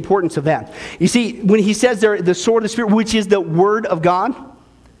tell you the importance of that. You see, when he says there, the sword of the Spirit, which is the Word of God,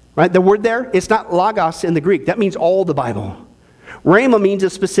 right? The word there, it's not logos in the Greek. That means all the Bible. Rhema means a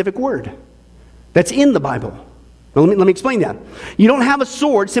specific word that's in the Bible. Well, let me explain that. You don't have a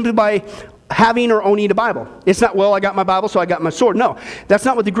sword simply by having or owning a Bible. It's not, well, I got my Bible, so I got my sword. No, that's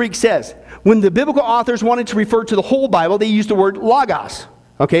not what the Greek says. When the biblical authors wanted to refer to the whole Bible, they used the word logos.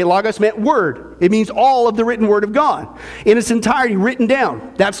 Okay, logos meant word. It means all of the written word of God in its entirety, written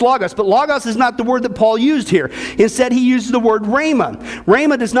down. That's logos. But logos is not the word that Paul used here. Instead, he uses the word rhema.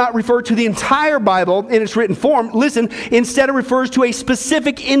 Rhema does not refer to the entire Bible in its written form. Listen, instead it refers to a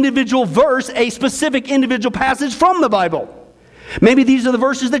specific individual verse, a specific individual passage from the Bible. Maybe these are the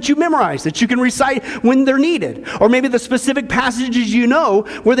verses that you memorize, that you can recite when they're needed. Or maybe the specific passages you know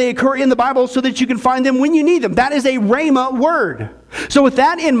where they occur in the Bible so that you can find them when you need them. That is a rhema word. So with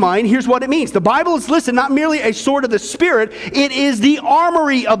that in mind, here's what it means. The Bible is, listen, not merely a sword of the Spirit, it is the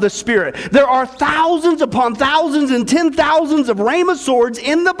armory of the Spirit. There are thousands upon thousands and 10,000s of rhema swords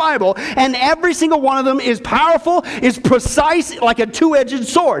in the Bible, and every single one of them is powerful, is precise, like a two-edged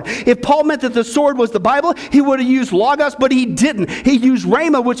sword. If Paul meant that the sword was the Bible, he would have used logos, but he didn't. He used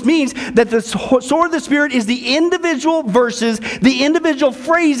rhema, which means that the sword of the Spirit is the individual verses, the individual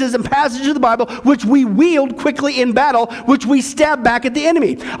phrases and passages of the Bible, which we wield quickly in battle, which we stab back at the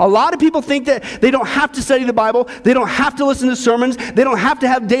enemy. A lot of people think that they don't have to study the Bible, they don't have to listen to sermons, they don't have to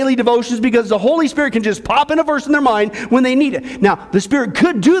have daily devotions because the Holy Spirit can just pop in a verse in their mind when they need it. Now, the Spirit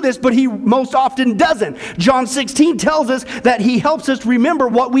could do this, but He most often doesn't. John 16 tells us that He helps us remember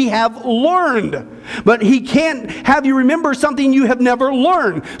what we have learned. But He can't have you remember something you have never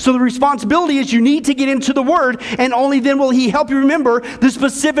learned. So the responsibility is you need to get into the Word, and only then will He help you remember the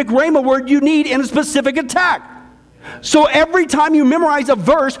specific rhema word you need in a specific attack. So every time you memorize a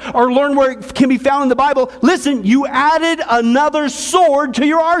verse or learn where it can be found in the Bible, listen, you added another sword to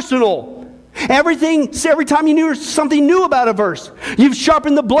your arsenal. Every time you knew something new about a verse, you've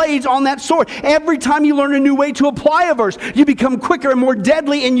sharpened the blades on that sword. Every time you learn a new way to apply a verse, you become quicker and more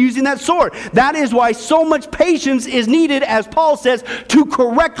deadly in using that sword. That is why so much patience is needed, as Paul says, to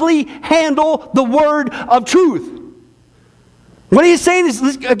correctly handle the word of truth. What he's saying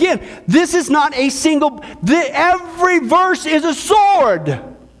is, again, this is not a single, every verse is a sword.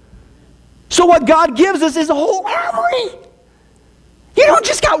 So what God gives us is a whole armory. You don't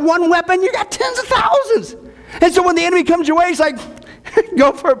just got one weapon, you got tens of thousands. And so when the enemy comes your way, he's like,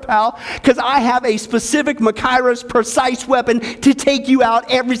 go for it, pal, because I have a specific Machairus precise weapon to take you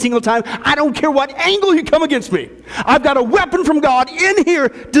out every single time. I don't care what angle you come against me. I've got a weapon from God in here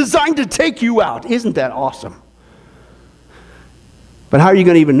designed to take you out. Isn't that awesome? But how are you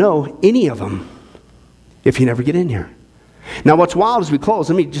going to even know any of them if you never get in here? Now, what's wild as we close,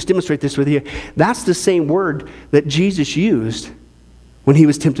 let me just demonstrate this with you. That's the same word that Jesus used when He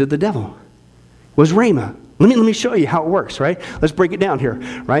was tempted of the devil, was rhema. Let me show you how it works, right? Let's break it down here,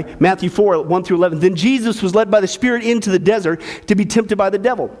 right? Matthew 4, 1 through 11. Then Jesus was led by the Spirit into the desert to be tempted by the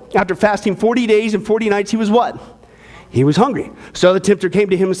devil. After fasting 40 days and 40 nights, he was what? He was hungry. So the tempter came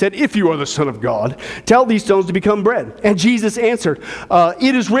to him and said, if you are the Son of God, tell these stones to become bread. And Jesus answered,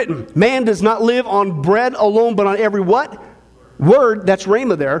 it is written, man does not live on bread alone, but on every what? Word, that's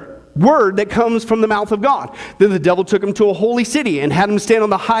rhema there. Word that comes from the mouth of God. Then the devil took him to a holy city and had him stand on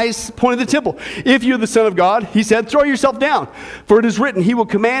the highest point of the temple. If you're the Son of God, he said, throw yourself down. For it is written, He will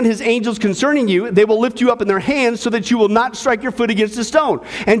command His angels concerning you. They will lift you up in their hands so that you will not strike your foot against a stone.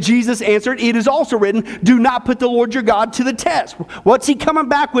 And Jesus answered, it is also written, do not put the Lord your God to the test. What's He coming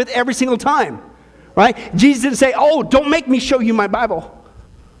back with every single time? Right? Jesus didn't say, oh, don't make me show you my Bible.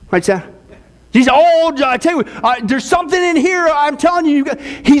 Right, Sam? He said, oh, I tell you, there's something in here, I'm telling you.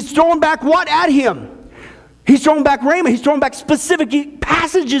 He's throwing back what at him? He's throwing back rhema. He's throwing back specific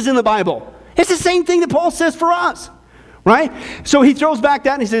passages in the Bible. It's the same thing that Paul says for us. Right? So he throws back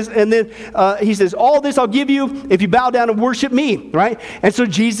that and he says, all this I'll give you if you bow down and worship me. Right? And so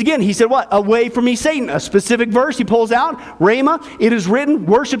Jesus again, he said what? Away from me, Satan. A specific verse he pulls out. Rhema, it is written,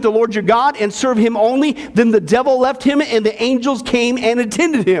 worship the Lord your God and serve Him only. Then the devil left him and the angels came and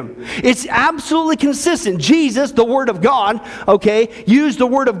attended him. It's absolutely consistent. Jesus, the Word of God, okay, used the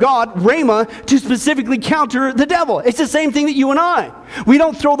Word of God, Rhema, to specifically counter the devil. It's the same thing that you and I. We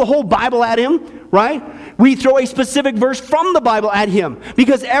don't throw the whole Bible at him, right? We throw a specific verse from the Bible at him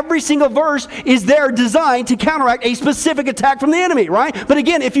because every single verse is there designed to counteract a specific attack from the enemy, right? But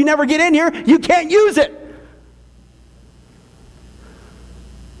again, if you never get in here, you can't use it.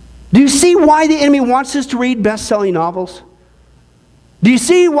 Do you see why the enemy wants us to read best-selling novels? Do you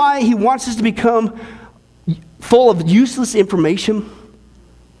see why he wants us to become full of useless information?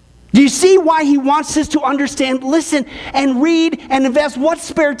 Do you see why he wants us to understand, listen, and read and invest what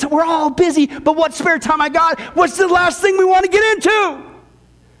spare time? We're all busy, but what spare time I got? What's the last thing we want to get into?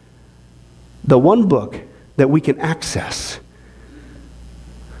 The one book that we can access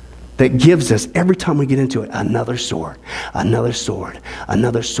that gives us, every time we get into it, another sword, another sword,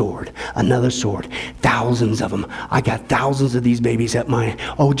 another sword, another sword. Thousands of them. I got thousands of these babies at my,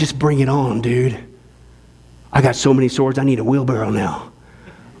 oh, just bring it on, dude. I got so many swords, I need a wheelbarrow now.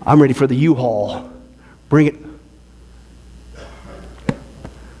 I'm ready for the U-Haul. Bring it.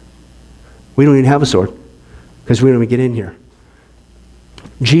 We don't even have a sword because we don't even get in here.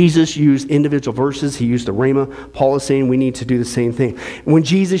 Jesus used individual verses. He used the Rhema. Paul is saying we need to do the same thing. When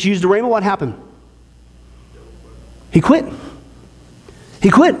Jesus used the Rhema, what happened? He quit.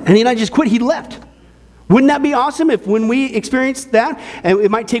 He quit. And he not just quit, he left. Wouldn't that be awesome if when we experience that, and it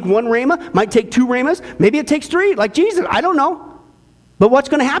might take one Rhema, might take two Rhemas, maybe it takes three, like Jesus. I don't know. But what's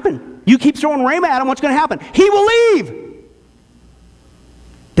going to happen? You keep throwing Rhema at him, what's going to happen? He will leave.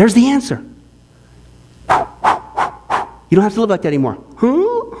 There's the answer. You don't have to live like that anymore.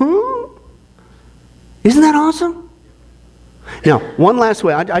 Isn't that awesome? Now, one last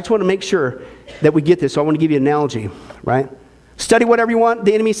way. I just want to make sure that we get this. So I want to give you an analogy, right? Study whatever you want,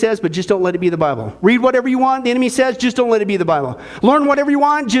 the enemy says, but just don't let it be the Bible. Read whatever you want, the enemy says, just don't let it be the Bible. Learn whatever you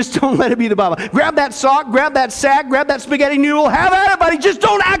want, just don't let it be the Bible. Grab that sock, grab that sack, grab that spaghetti noodle, have at it, buddy. Just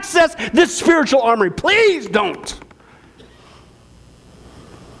don't access this spiritual armory. Please don't.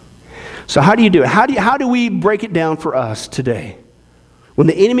 So how do you do it? How do we break it down for us today? When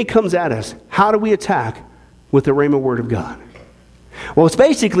the enemy comes at us, how do we attack with the Rhema word of God? Well, it's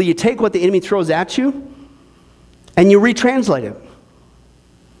basically you take what the enemy throws at you and you retranslate it.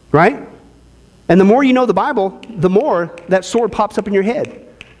 Right? And the more you know the Bible, the more that sword pops up in your head.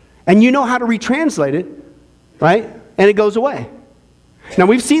 And you know how to retranslate it, right? And it goes away. Now,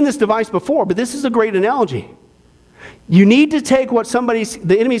 we've seen this device before, but this is a great analogy. You need to take what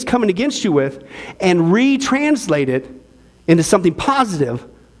the enemy's coming against you with and retranslate it into something positive,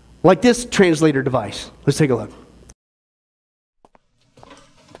 like this translator device. Let's take a look.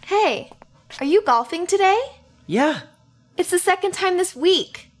 Hey, are you golfing today? Yeah, It's the second time this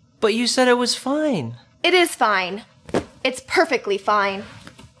week. but you said it was fine. It is fine. It's perfectly fine.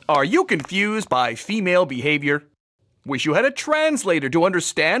 Are you confused by female behavior? Wish you had a translator to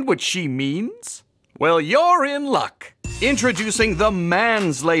understand what she means? Well, you're in luck. Introducing the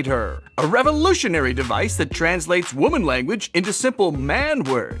Manslator, a revolutionary device that translates woman language into simple man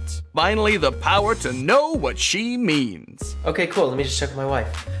words. Finally, the power to know what she means. Okay, cool. Let me just check with my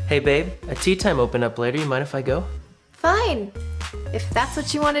wife. Hey, babe, a tea time open up later. You mind if I go? Fine. If that's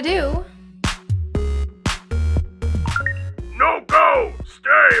what you want to do. No go!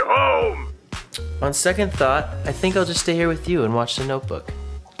 Stay home! On second thought, I think I'll just stay here with you and watch The Notebook.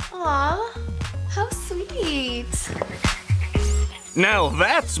 Aw, how sweet. Now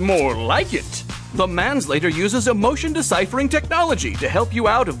that's more like it. The Manslator uses emotion deciphering technology to help you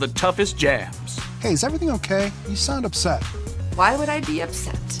out of the toughest jams. Hey, is everything okay? You sound upset. Why would I be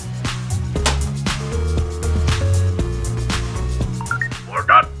upset?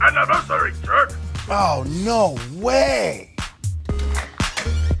 Forgot anniversary, jerk! Oh, no way!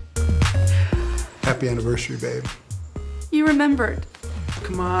 Happy anniversary, babe. You remembered.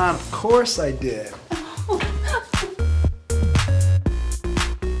 Come on, of course I did.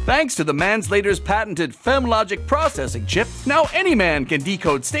 Thanks to the Manslator's patented FemLogic processing chip, now any man can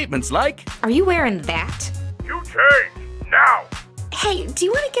decode statements like, Are you wearing that? You change, now! Hey, do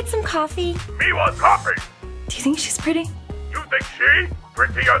you want to get some coffee? Me want coffee! Do you think she's pretty? You think she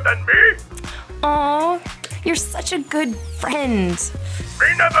prettier than me? Aw, you're such a good friend. Me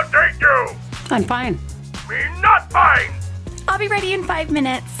never date you! I'm fine. Me not fine! I'll be ready in 5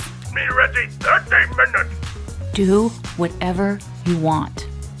 minutes. Me ready 30 minutes! Do whatever you want.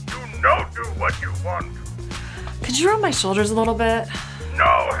 You no do what you want. Could you rub my shoulders a little bit?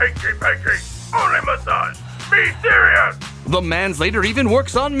 No hanky-panky, only massage. Be serious! the Manslator even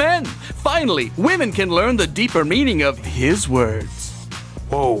works on men. Finally, women can learn the deeper meaning of his words.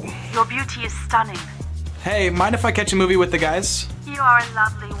 Whoa. Your beauty is stunning. Hey, mind if I catch a movie with the guys? You are a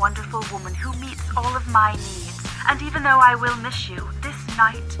lovely, wonderful woman who meets all of my needs. And even though I will miss you, this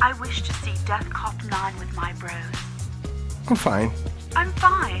night I wish to see Death Cop 9 with my bros. I'm fine. I'm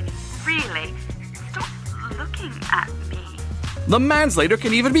fine, really. Stop looking at me. The Manslator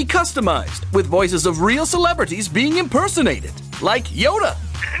can even be customized, with voices of real celebrities being impersonated, like Yoda.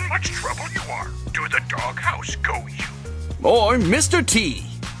 In much trouble you are. To the doghouse go you. Or Mr. T.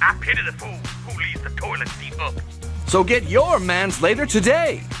 I pity the fool who leaves the toilet seat up. So get your Manslator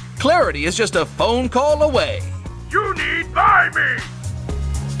today. Clarity is just a phone call away. You need buy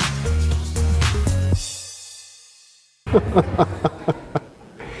me.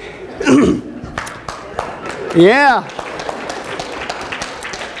 Yeah.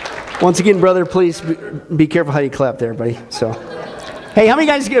 Once again, brother, please be careful how you clap there, buddy. So, Hey, how many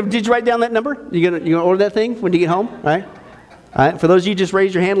guys did you write down that number? You gonna order that thing when you get home? All right. All right. For those of you who just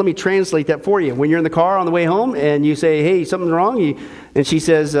raised your hand, let me translate that for you. When you're in the car on the way home and you say, hey, something's wrong, and she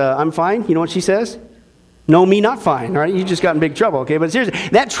says, I'm fine. You know what she says? No, me not fine. All right. You just got in big trouble. Okay. But seriously,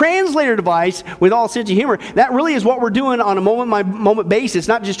 that translator device, with all sense of humor, that really is what we're doing on a moment-by-moment basis,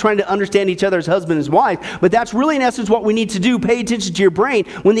 not just trying to understand each other as husband and wife, but that's really in essence what we need to do. Pay attention to your brain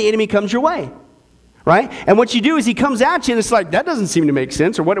when the enemy comes your way. Right? And what you do is he comes at you and it's like, that doesn't seem to make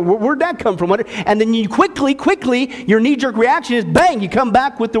sense, or where'd that come from? And then you quickly, your knee-jerk reaction is, bang, you come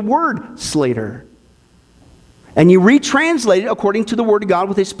back with the word Slater. And you retranslate it according to the Word of God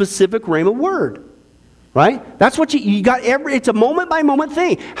with a specific rhema word. Right? That's what you got. It's a moment-by-moment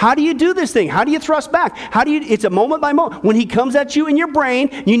thing. How do you do this thing? How do you thrust back? It's a moment-by-moment. When he comes at you in your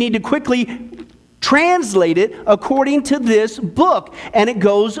brain, you need to quickly translate it according to this book, and it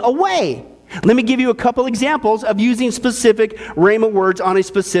goes away. Let me give you a couple examples of using specific rhema words on a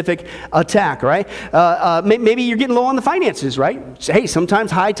specific attack, right? Maybe you're getting low on the finances, right? Hey,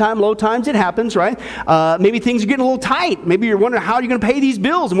 sometimes high time, low times, it happens, right? Maybe things are getting a little tight. Maybe you're wondering how you're going to pay these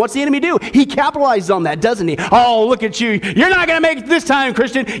bills, and what's the enemy do? He capitalizes on that, doesn't he? Oh, look at you. You're not going to make it this time,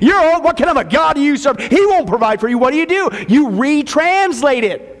 Christian. What kind of a God do you serve? He won't provide for you. What do? You retranslate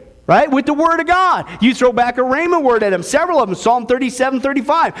it. Right? With the Word of God. You throw back a rhema word at him. Several of them. Psalm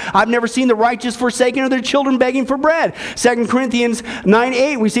 37:35. I've never seen the righteous forsaken or their children begging for bread. 2 Corinthians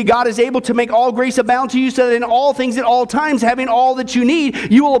 9:8. We see God is able to make all grace abound to you, so that in all things at all times, having all that you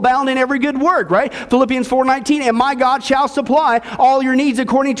need, you will abound in every good work. Right? Philippians 4:19. And my God shall supply all your needs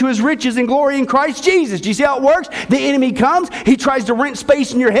according to his riches and glory in Christ Jesus. Do you see how it works? The enemy comes. He tries to rent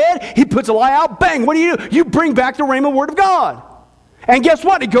space in your head. He puts a lie out. Bang. What do? You bring back the rhema word of God. And guess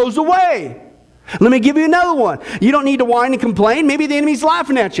what? It goes away. Let me give you another one. You don't need to whine and complain. Maybe the enemy's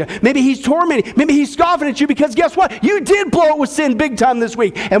laughing at you. Maybe he's tormenting. Maybe he's scoffing at you because guess what? You did blow it with sin big time this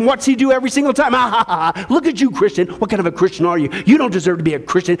week. And what's he do every single time? Look at you, Christian. What kind of a Christian are you? You don't deserve to be a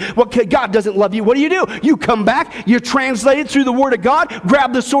Christian. God doesn't love you. What do? You come back, you translate it through the Word of God,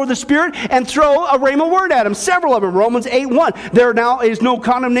 grab the sword of the Spirit, and throw a rhema word at him. Several of them. Romans 8:1. There now is no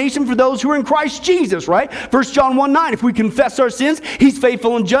condemnation for those who are in Christ Jesus, right? 1 John 1:9. If we confess our sins, he's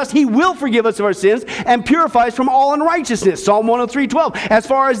faithful and just. He will forgive us of our sins and purify us from all unrighteousness. Psalm 103:12. As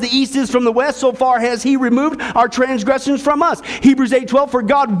far as the east is from the west, so far has he removed our transgressions from us. Hebrews 8:12. For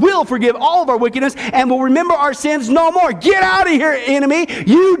God will forgive all of our wickedness and will remember our sins no more. Get out of here, enemy.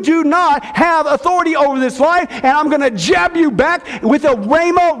 You do not have authority over this life, and I'm going to jab you back with a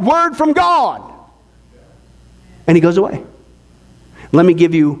rhema word from God. And he goes away. Let me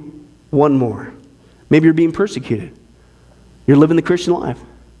give you one more. Maybe you're being persecuted. You're living the Christian life.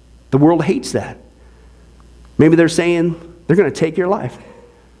 The world hates that. Maybe they're saying they're going to take your life.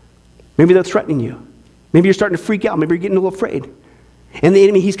 Maybe they're threatening you. Maybe you're starting to freak out. Maybe you're getting a little afraid. And the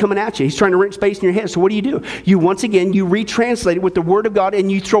enemy, he's coming at you. He's trying to rent space in your head. So what do? You once again, you retranslate it with the Word of God and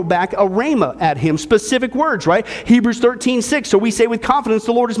you throw back a rhema at him. Specific words, right? Hebrews 13:6. So we say with confidence,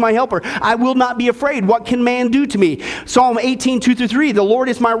 the Lord is my helper. I will not be afraid. What can man do to me? Psalm 18:2-3. The Lord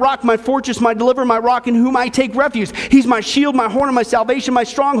is my rock, my fortress, my deliverer, my rock in whom I take refuge. He's my shield, my horn, and my salvation, my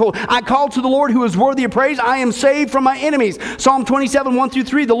stronghold. I call to the Lord who is worthy of praise. I am saved from my enemies. Psalm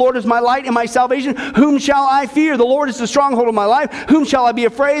 27:1-3. The Lord is my light and my salvation. Whom shall I fear? The Lord is the stronghold of my life. Whom shall I be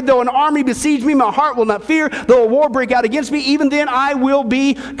afraid? Though an army besiege me, my heart will not fear. Though a war break out against me, even then I will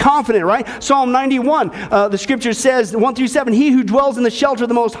be confident, right? Psalm 91, the scripture says, 1-7, he who dwells in the shelter of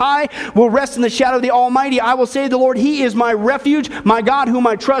the Most High will rest in the shadow of the Almighty. I will say to the Lord, he is my refuge, my God whom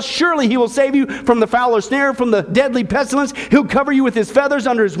I trust. Surely he will save you from the fowler's snare, from the deadly pestilence. He'll cover you with his feathers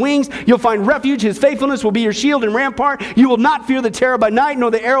under his wings. You'll find refuge. His faithfulness will be your shield and rampart. You will not fear the terror by night,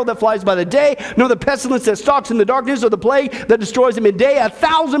 nor the arrow that flies by the day, nor the pestilence that stalks in the darkness, or the plague that destroys at midday.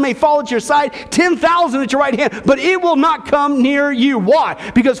 1,000 may fall at your side, 10,000 at your right hand, but it will not come near you. Why?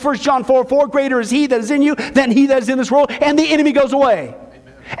 Because 1 John 4:4, greater is he that is in you than he that is in this world, and the enemy goes away.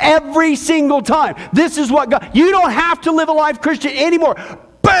 Amen. Every single time. This is what God, you don't have to live a life Christian anymore.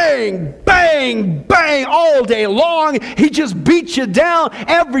 Bang, bang, bang, all day long. He just beats you down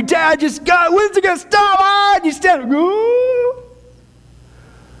every day. I just, God, when's it going to stop? And you stand, ooh.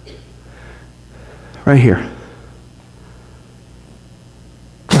 Right here.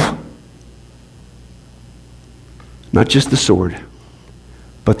 Not just the sword,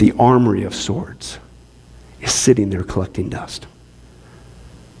 but the armory of swords is sitting there collecting dust.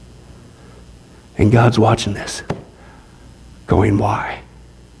 And God's watching this, going, why?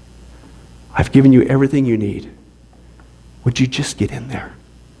 I've given you everything you need. Would you just get in there?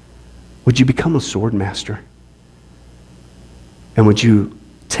 Would you become a sword master? And would you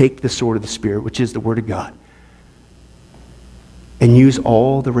take the sword of the Spirit, which is the Word of God, and use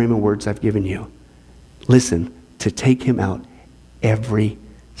all the rhema words I've given you. Listen, to take him out every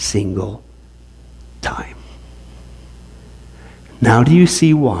single time. Now do you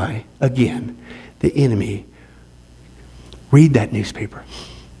see why, again, the enemy, read that newspaper.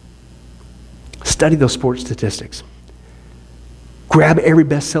 Study those sports statistics. Grab every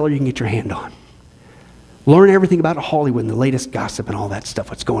bestseller you can get your hand on. Learn everything about Hollywood and the latest gossip and all that stuff,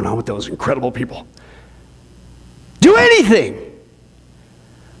 what's going on with those incredible people. Do anything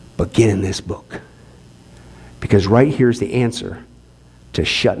but get in this book. Because right here's the answer to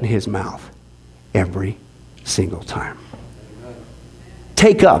shutting his mouth every single time.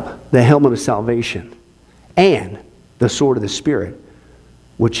 Take up the helmet of salvation and the sword of the Spirit,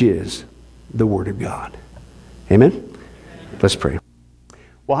 which is the Word of God. Amen? Let's pray.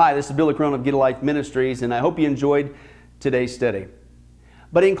 Well, hi, this is Billy Crone of Get a Life Ministries, and I hope you enjoyed today's study.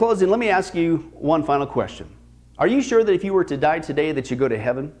 But in closing, let me ask you one final question. Are you sure that if you were to die today that you go to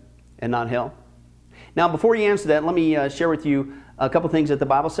heaven and not hell? Now, before you answer that, let me share with you a couple things that the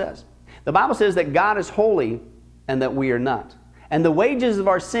Bible says. The Bible says that God is holy and that we are not. And the wages of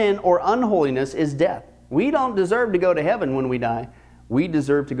our sin or unholiness is death. We don't deserve to go to heaven when we die. We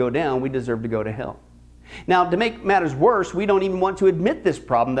deserve to go down. We deserve to go to hell. Now, to make matters worse, we don't even want to admit this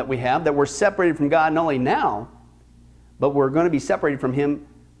problem that we have, that we're separated from God not only now, but we're going to be separated from Him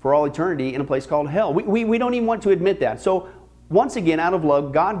for all eternity in a place called hell. We don't even want to admit that. So, once again, out of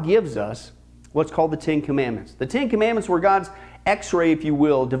love, God gives us what's called the Ten Commandments. The Ten Commandments were God's x-ray, if you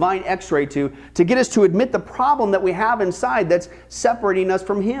will, divine x-ray to get us to admit the problem that we have inside that's separating us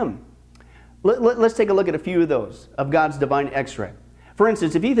from Him. Let's take a look at a few of those, of God's divine x-ray. For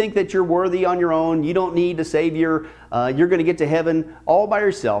instance, if you think that you're worthy on your own, you don't need a Savior, you're going to get to heaven all by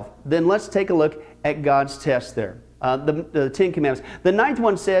yourself, then let's take a look at God's test there. The Ten Commandments. The ninth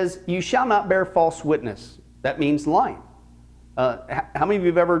one says, you shall not bear false witness. That means lying. How many of you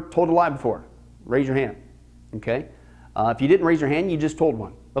have ever told a lie before? Raise your hand. Okay? If you didn't raise your hand, you just told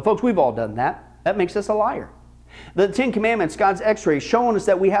one. But folks, we've all done that. That makes us a liar. The Ten Commandments, God's x-ray, showing us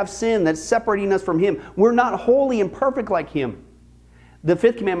that we have sin that's separating us from Him. We're not holy and perfect like Him. The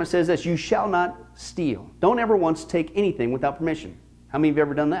fifth commandment says this, you shall not steal. Don't ever once take anything without permission. How many of you have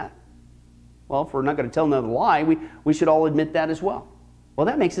ever done that? Well, if we're not going to tell another lie, we should all admit that as well. Well,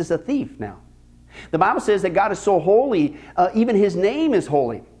 that makes us a thief now. The Bible says that God is so holy, even His name is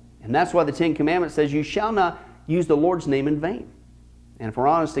holy. And that's why the Ten Commandments says you shall not use the Lord's name in vain. And if we're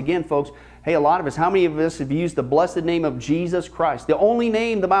honest again, folks, hey, a lot of us, how many of us have used the blessed name of Jesus Christ, the only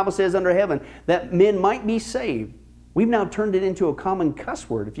name the Bible says under heaven that men might be saved? We've now turned it into a common cuss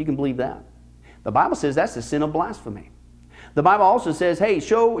word, if you can believe that. The Bible says that's the sin of blasphemy. The Bible also says, hey,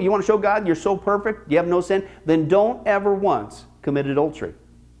 you want to show God you're so perfect, you have no sin, then don't ever once commit adultery.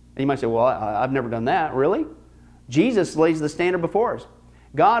 And you might say, well, I've never done that. Really? Jesus lays the standard before us.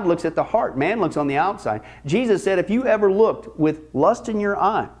 God looks at the heart. Man looks on the outside. Jesus said, if you ever looked with lust in your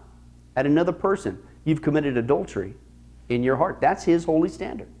eye at another person, you've committed adultery in your heart. That's His holy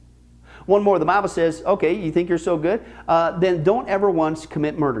standard. One more, the Bible says, okay, you think you're so good? Then don't ever once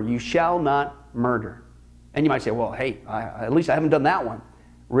commit murder. You shall not murder. And you might say, well, hey, at least I haven't done that one.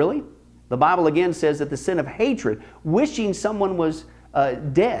 Really? The Bible again says that the sin of hatred, wishing someone was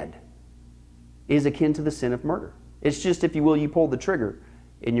dead, is akin to the sin of murder. It's just, if you will, you pull the trigger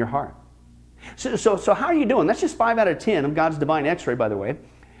in your heart. So how are you doing? That's just 5 out of 10 of God's divine x-ray, by the way,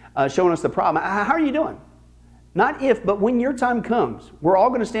 showing us the problem. How are you doing? Not if, but when your time comes, we're all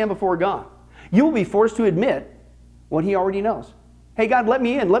going to stand before God. You will be forced to admit what He already knows. Hey, God, let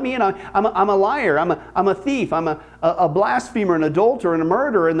me in. Let me in. I'm a liar. I'm a thief. I'm a blasphemer, an adulterer, and a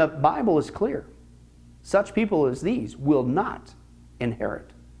murderer. And the Bible is clear. Such people as these will not inherit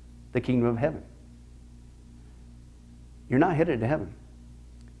the kingdom of heaven. You're not headed to heaven.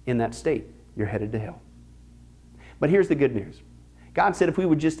 In that state, you're headed to hell. But here's the good news. God said if we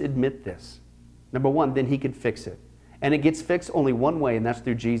would just admit this, number one, then He could fix it. And it gets fixed only one way, and that's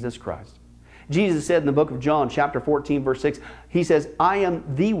through Jesus Christ. Jesus said in the book of John, chapter 14, verse 6, He says, I am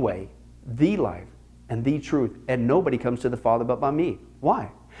the way, the life, and the truth, and nobody comes to the Father but by me. Why?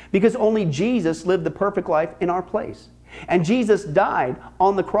 Because only Jesus lived the perfect life in our place. And Jesus died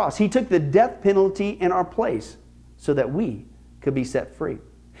on the cross. He took the death penalty in our place so that we could be set free.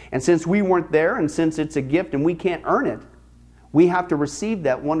 And since we weren't there, and since it's a gift and we can't earn it, we have to receive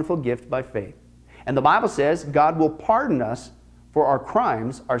that wonderful gift by faith. And the Bible says God will pardon us for our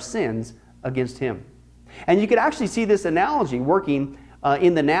crimes, our sins against Him. And you could actually see this analogy working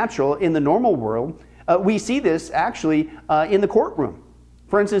in the natural, in the normal world. We see this actually in the courtroom.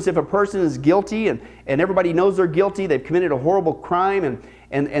 For instance, if a person is guilty and everybody knows they're guilty, they've committed a horrible crime,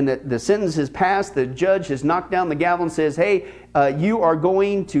 and the sentence has passed, the judge has knocked down the gavel and says, hey, you are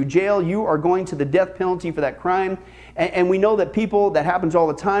going to jail, you are going to the death penalty for that crime. And we know that people, that happens all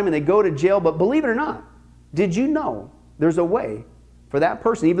the time, and they go to jail. But believe it or not, did you know there's a way for that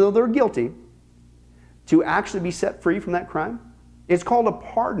person, even though they're guilty, to actually be set free from that crime? It's called a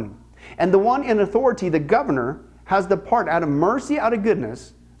pardon. And the one in authority, the governor, has the part out of mercy, out of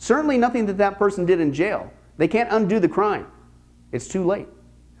goodness. Certainly nothing that person did in jail. They can't undo the crime. It's too late.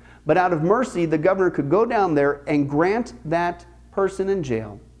 But out of mercy, the governor could go down there and grant that person in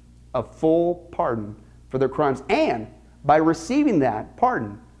jail a full pardon for their crimes. And by receiving that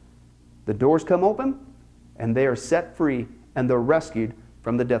pardon, the doors come open and they are set free and they're rescued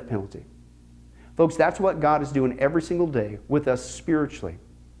from the death penalty. Folks, that's what God is doing every single day with us spiritually.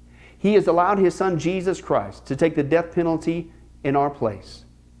 He has allowed His Son, Jesus Christ, to take the death penalty in our place.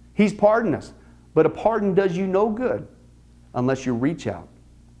 He's pardoned us. But a pardon does you no good unless you reach out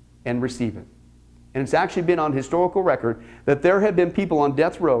and receive it. And it's actually been on historical record that there have been people on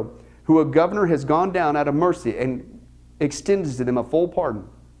death row who a governor has gone down out of mercy and extended to them a full pardon,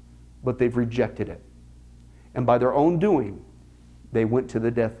 but they've rejected it. And by their own doing, they went to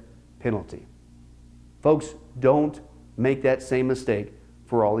the death penalty. Folks, don't make that same mistake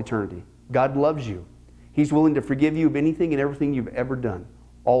for all eternity. God loves you. He's willing to forgive you of anything and everything you've ever done.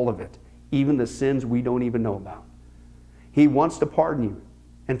 All of it. Even the sins we don't even know about. He wants to pardon you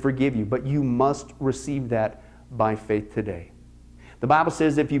and forgive you, but you must receive that by faith today. The Bible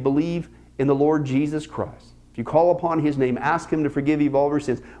says if you believe in the Lord Jesus Christ, if you call upon His name, ask Him to forgive you of all your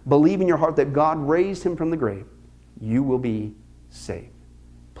sins, believe in your heart that God raised Him from the grave, you will be saved.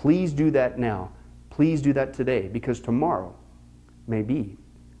 Please do that now. Please do that today, because tomorrow may be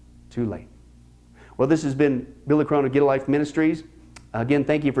too late. Well, this has been Billy Crone of Get a Life Ministries. Again,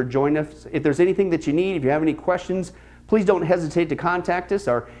 thank you for joining us. If there's anything that you need, if you have any questions, please don't hesitate to contact us.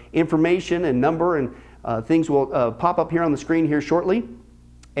 Our information and number and things will pop up here on the screen here shortly.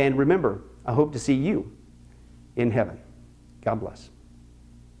 And remember, I hope to see you in heaven. God bless.